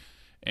probably,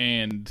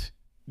 and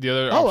the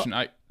other option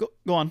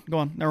go on.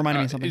 That reminded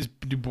me of something.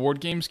 Do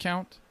board games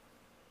count?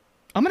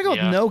 I'm gonna go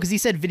with no because he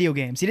said video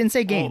games. He didn't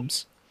say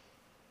games.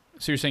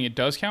 So you're saying it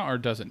does count or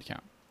doesn't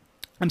count?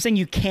 I'm saying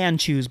you can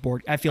choose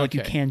board. I feel like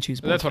you can choose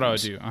board. That's what I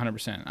would games. do,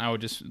 100%. I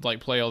would just like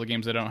play all the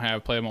games I don't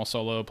have, play them all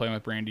solo, play them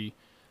with Brandy.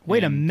 Way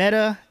to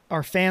meta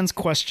our fans'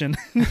 question.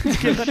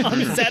 Give an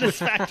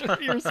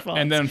unsatisfactory response.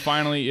 And then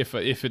finally, if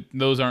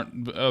those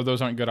aren't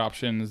good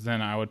options, then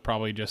I would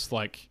probably just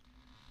like.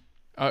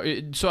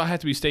 So I have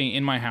to be staying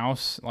in my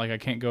house. Like I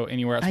can't go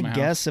anywhere else. I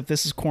guess if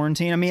this is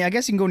quarantine, I mean, I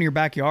guess you can go in your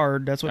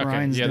backyard. That's what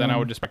Ryan's doing. Yeah, then I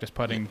would just practice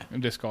putting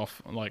and disc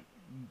golf like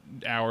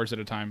hours at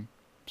a time.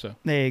 So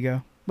there you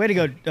go. Way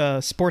to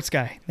go, sports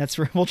guy.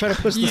 We'll try to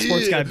push the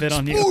sports guy bit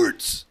on you.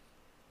 Sports.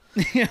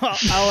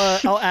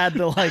 I'll add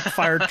the like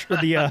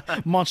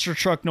the monster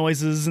truck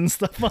noises and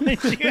stuff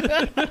behind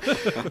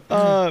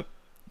you.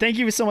 Thank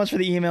you so much for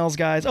the emails,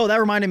 guys. Oh,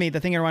 that reminded me. The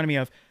thing it reminded me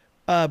of.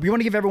 We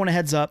want to give everyone a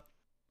heads up.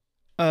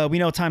 We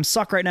know times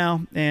suck right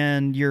now,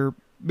 and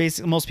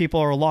most people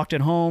are locked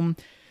at home.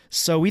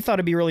 So we thought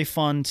it'd be really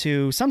fun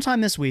to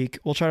sometime this week.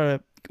 We'll try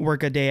to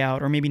work a day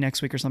out, or maybe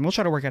next week or something. We'll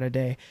try to work out a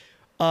day.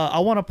 I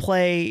want to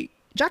play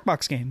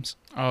Jackbox games.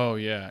 Oh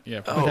yeah.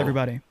 With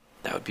everybody.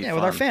 That would be fun.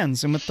 With our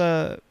fans and with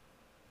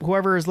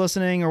whoever is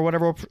listening or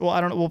whatever. Well, I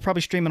don't know. We'll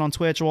probably stream it on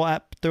Twitch. We'll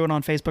throw it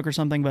on Facebook or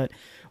something. But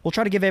we'll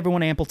try to give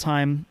everyone ample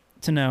time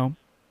to know.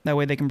 That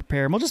way they can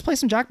prepare. And we'll just play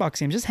some Jackbox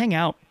games. Just hang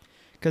out,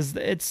 because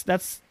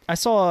I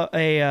saw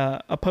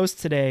a post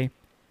today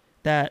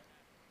that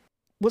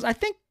was, I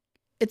think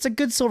it's a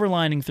good silver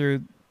lining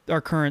through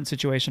our current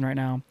situation right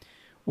now,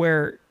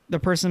 where the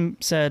person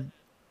said,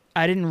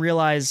 I didn't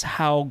realize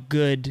how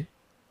good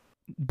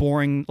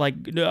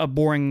a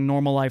boring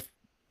normal life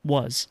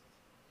was.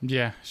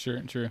 Yeah, sure,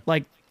 true.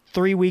 Like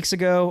 3 weeks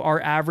ago,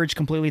 our average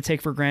completely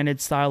take for granted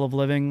style of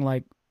living,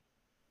 like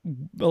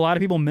a lot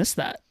of people miss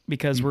that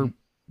because we're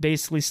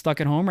basically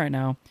stuck at home right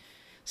now.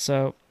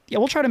 So yeah,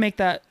 we'll try to make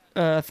that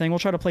thing. We'll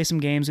try to play some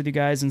games with you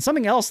guys. And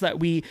something else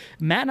that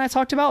Matt and I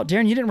talked about,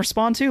 Darren, you didn't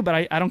respond to,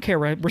 but I don't care,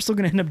 right? We're still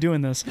going to end up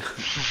doing this.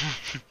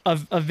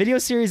 A video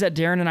series that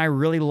Darren and I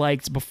really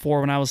liked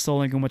before when I was still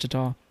living in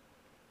Wichita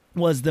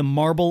was the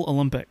Marble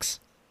Olympics.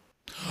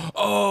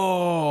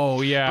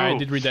 Oh, yeah, I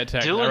did read that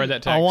text. I read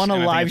that text. I want to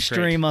live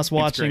stream us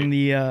watching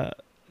the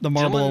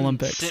Marble Dylan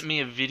Olympics. Sent me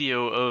a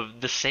video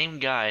of the same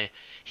guy.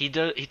 He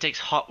takes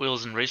Hot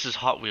Wheels and races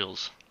Hot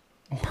Wheels.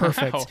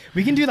 Perfect. Wow.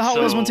 We can do the Hot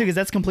Wheels one too, because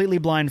that's completely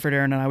blind for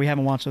Darren and I. We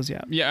haven't watched those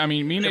yet. Yeah, I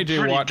mean, me and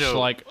AJ watched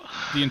like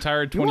the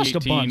entire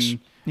 2018.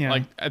 Yeah.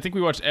 Like I think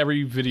we watched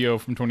every video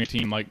from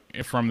 2018, like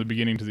from the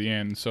beginning to the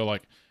end. So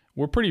like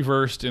we're pretty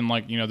versed in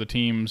like the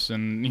teams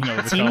and the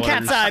Team colors.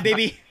 Cat's Eye,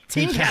 baby.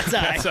 Team Cat's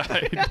Eye. Cat's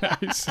Eye.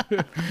 Nice.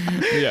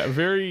 Yeah,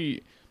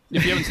 very.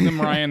 If you haven't seen them,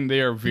 Ryan,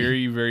 they are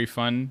very, very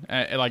fun.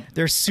 Like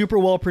they're super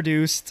well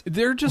produced.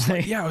 They're just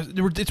like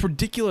it's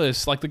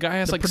ridiculous. Like the guy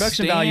has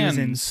production value is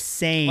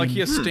insane. Like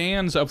he has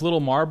stands of little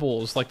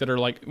marbles, like that are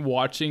like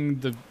watching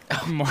the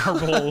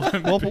marble.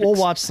 We'll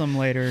watch some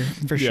later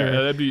for sure. Yeah,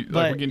 that'd be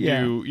like we can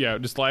do. Yeah,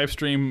 just live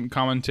stream,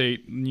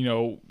 commentate,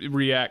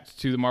 react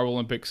to the Marble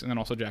Olympics, and then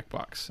also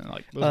Jackbox. And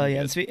like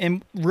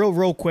and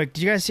real quick,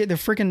 did you guys see the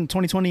freaking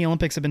 2020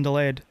 Olympics have been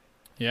delayed?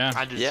 Yeah,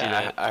 I did see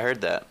that. I heard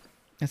that.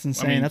 That's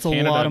insane. I mean, that's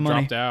Canada a lot of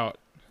money. Dropped out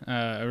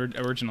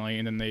originally,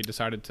 and then they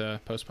decided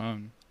to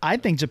postpone. I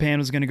think Japan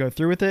was going to go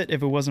through with it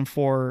if it wasn't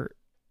for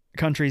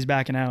countries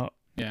backing out.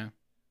 Yeah.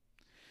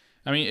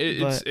 I mean,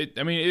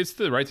 it's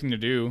the right thing to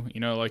do. You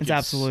know, like it's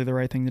absolutely the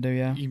right thing to do.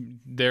 Yeah.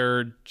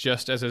 They're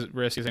just as at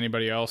risk as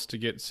anybody else to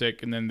get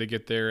sick, and then they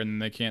get there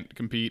and they can't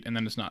compete, and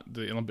then it's not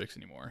the Olympics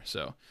anymore.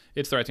 So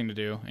it's the right thing to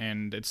do,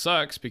 and it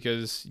sucks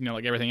because, you know,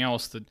 like everything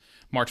else, the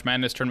March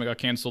Madness tournament got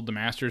canceled, the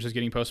Masters is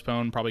getting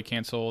postponed, probably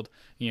canceled.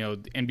 You know,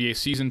 the NBA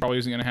season probably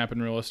isn't going to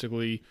happen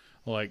realistically.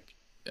 Like,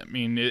 I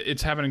mean,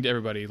 it's happening to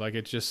everybody. Like,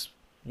 it's just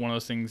one of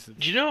those things.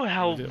 Do you know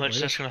how much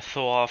that's going to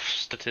throw off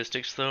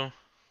statistics, though?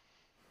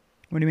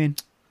 What do you mean?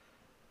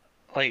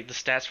 Like, the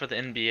stats for the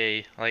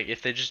NBA, like,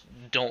 if they just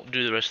don't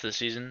do the rest of the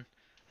season,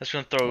 that's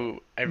going to throw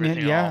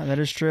everything off. Yeah, that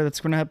is true.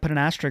 That's going to put an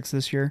asterisk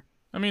this year.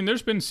 I mean,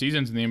 there's been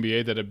seasons in the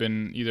NBA that have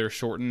been either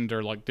shortened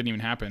or, like, didn't even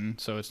happen,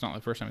 so it's not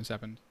the first time it's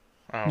happened.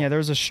 Oh. Yeah, there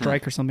was a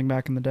strike or something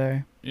back in the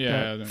day.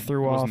 Yeah. That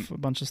threw off a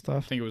bunch of I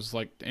stuff. think it was,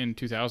 like, in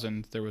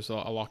 2000, there was a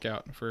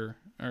lockout for,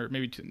 or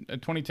maybe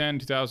 2010,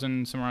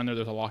 2000, somewhere around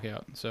there's a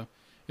lockout. So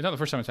it's not the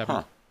first time it's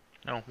happened.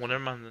 Huh. Oh, well,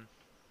 never mind then.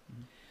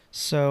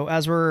 So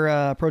as we're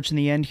approaching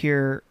the end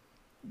here,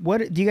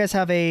 what do you guys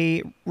have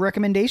a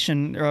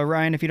recommendation?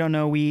 Ryan, if you don't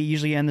know, we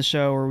usually end the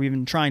show, or we've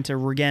been trying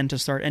to again to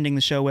start ending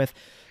the show with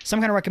some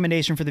kind of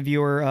recommendation for the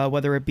viewer,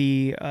 whether it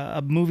be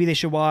a movie they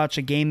should watch,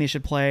 a game they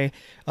should play.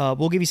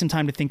 We'll give you some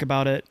time to think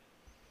about it.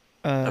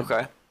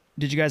 Okay.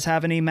 Did you guys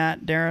have any,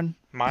 Matt, Darren?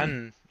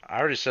 Mine, I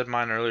already said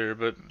mine earlier,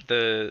 but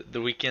the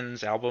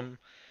Weeknd's album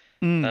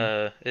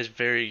is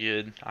very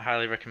good. I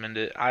highly recommend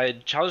it.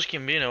 Childish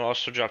Gambino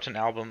also dropped an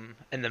album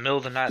in the middle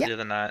of the night the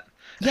other night.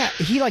 Yeah,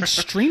 he like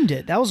streamed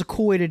it. That was a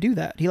cool way to do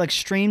that. He like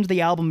streamed the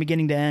album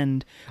beginning to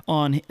end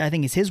on, I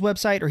think it's his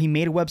website, or he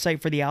made a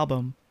website for the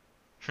album.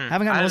 I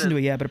haven't gotten to listen to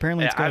it yet, but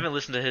apparently it's good. I haven't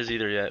listened to his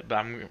either yet, but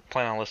I'm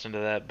planning on listening to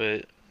that.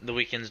 But the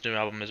Weeknd's new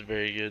album is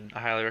very good.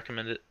 I highly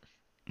recommend it.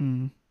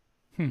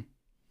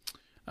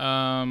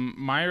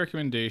 My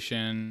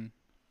recommendation,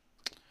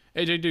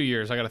 AJ, do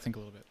yours. I got to think a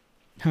little bit.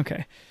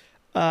 Okay.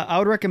 I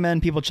would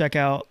recommend people check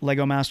out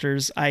Lego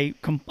Masters. I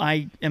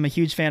am a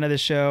huge fan of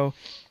this show.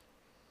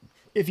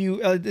 If you,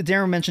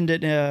 Darren mentioned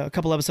it a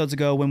couple episodes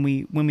ago when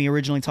we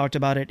originally talked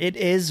about it. It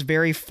is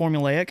very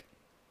formulaic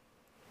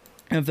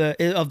of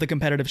the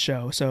competitive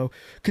show. So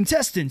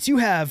contestants, you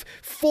have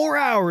 4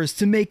 hours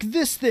to make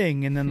this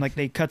thing, and then like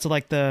they cut to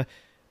like the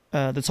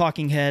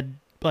talking head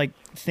like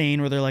thing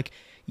where they're like,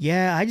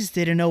 yeah, I just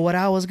didn't know what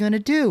I was gonna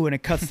do, and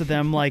it cuts to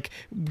them like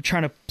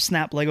trying to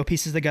snap Lego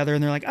pieces together,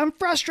 and they're like, I'm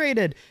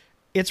frustrated.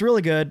 It's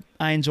really good.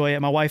 I enjoy it.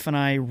 My wife and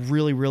I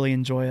really, really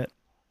enjoy it.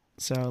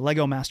 So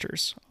Lego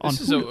Masters.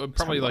 This is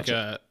probably like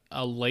a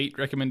late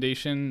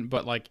recommendation,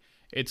 but like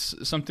it's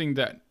something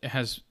that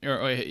has.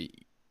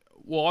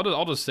 Well,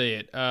 I'll just say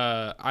it.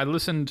 I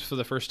listened for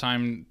the first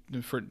time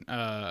for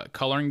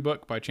Coloring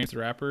Book by Chance the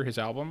Rapper, his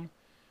album.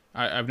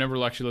 I've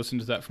never actually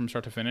listened to that from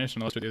start to finish,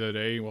 and I listened to it the other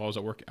day while I was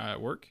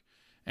at work,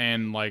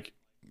 and like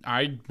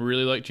I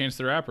really like Chance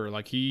the Rapper.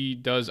 Like he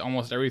does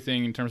almost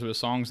everything in terms of his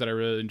songs that I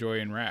really enjoy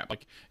in rap.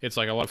 Like it's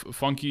like a lot of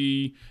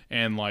funky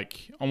and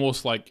like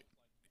almost like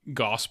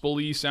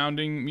gospel-y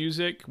sounding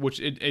music, which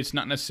it's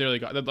not necessarily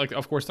like.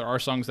 Of course, there are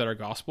songs that are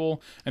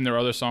gospel, and there are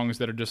other songs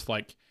that are just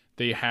like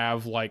they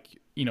have like,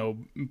 you know,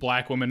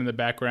 black women in the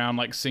background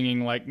like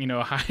singing like, you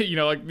know, high, you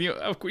know, like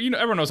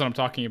everyone knows what I'm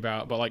talking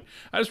about. But like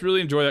I just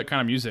really enjoy that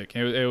kind of music.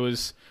 It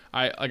was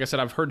like I said,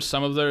 I've heard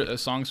some of the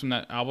songs from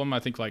that album. I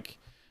think like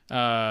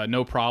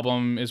No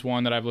Problem is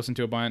one that I've listened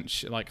to a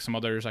bunch. Like some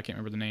others, I can't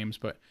remember the names,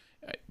 but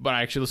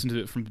I actually listened to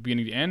it from the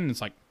beginning to end, and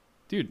it's like,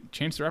 dude,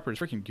 Chance the Rapper is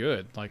freaking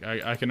good. Like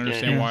I can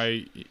understand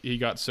why he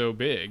got so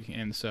big,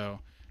 and so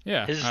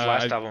yeah. His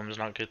last album is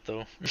not good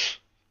though.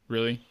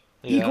 Really?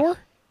 Yeah. Igor?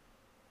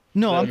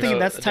 No, I'm thinking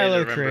that's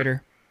Tyler, the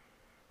Creator.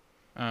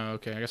 Oh,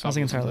 okay. I guess I was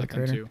thinking Tyler, the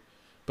Creator too.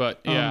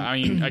 But yeah,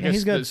 I mean, I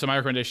he's guess so. My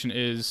recommendation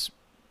is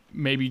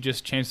maybe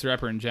just Chance the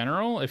Rapper in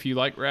general. If you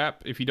like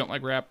rap, if you don't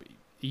like rap,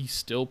 he's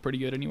still pretty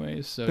good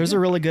anyways. So there's a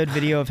really good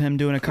video of him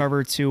doing a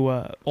cover to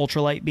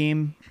Ultralight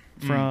Beam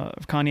from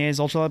Kanye's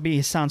Ultralight Beam.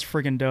 He sounds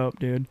freaking dope,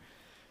 dude.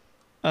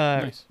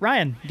 Nice.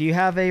 Ryan, do you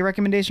have a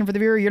recommendation for the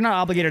viewer? You're not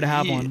obligated to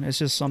have one. It's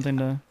just something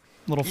to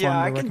little fun. Yeah,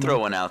 I recommend. can throw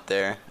one out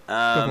there.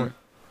 Go for it.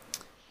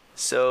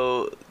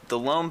 So the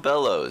Lone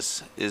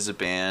Bellows is a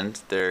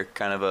band. They're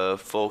kind of a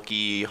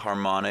folky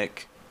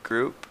harmonic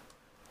group.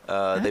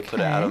 They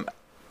put out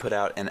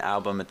an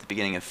album at the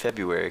beginning of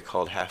February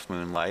called Half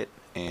Moon Light,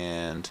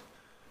 and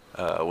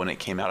when it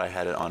came out, I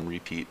had it on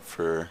repeat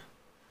for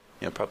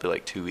probably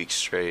like 2 weeks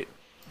straight,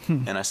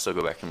 and I still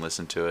go back and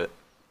listen to it.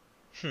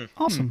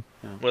 Awesome.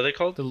 Yeah. What are they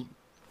called?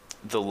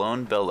 The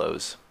Lone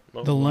Bellows.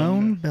 The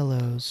Lone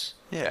Bellows.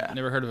 Yeah.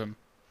 Never heard of him.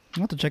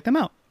 I'll have to check them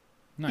out.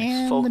 Nice.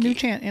 And Folky. the new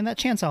that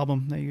Chance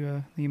album that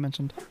you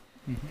mentioned.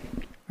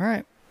 All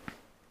right.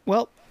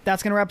 Well,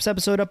 that's going to wrap this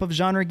episode up of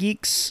Genre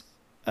Geeks.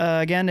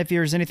 Again, if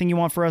there's anything you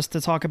want for us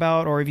to talk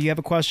about, or if you have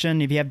a question,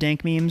 if you have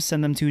dank memes,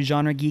 send them to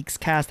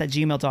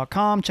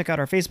genregeekscast@gmail.com. Check out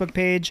our Facebook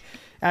page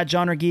at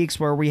Genre Geeks,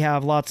 where we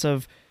have lots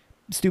of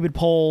stupid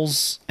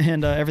polls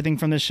and everything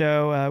from this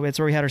show. It's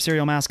where we had our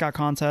cereal mascot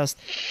contest,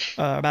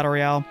 Battle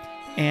Royale.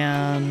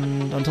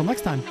 And until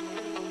next time,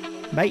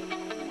 bye.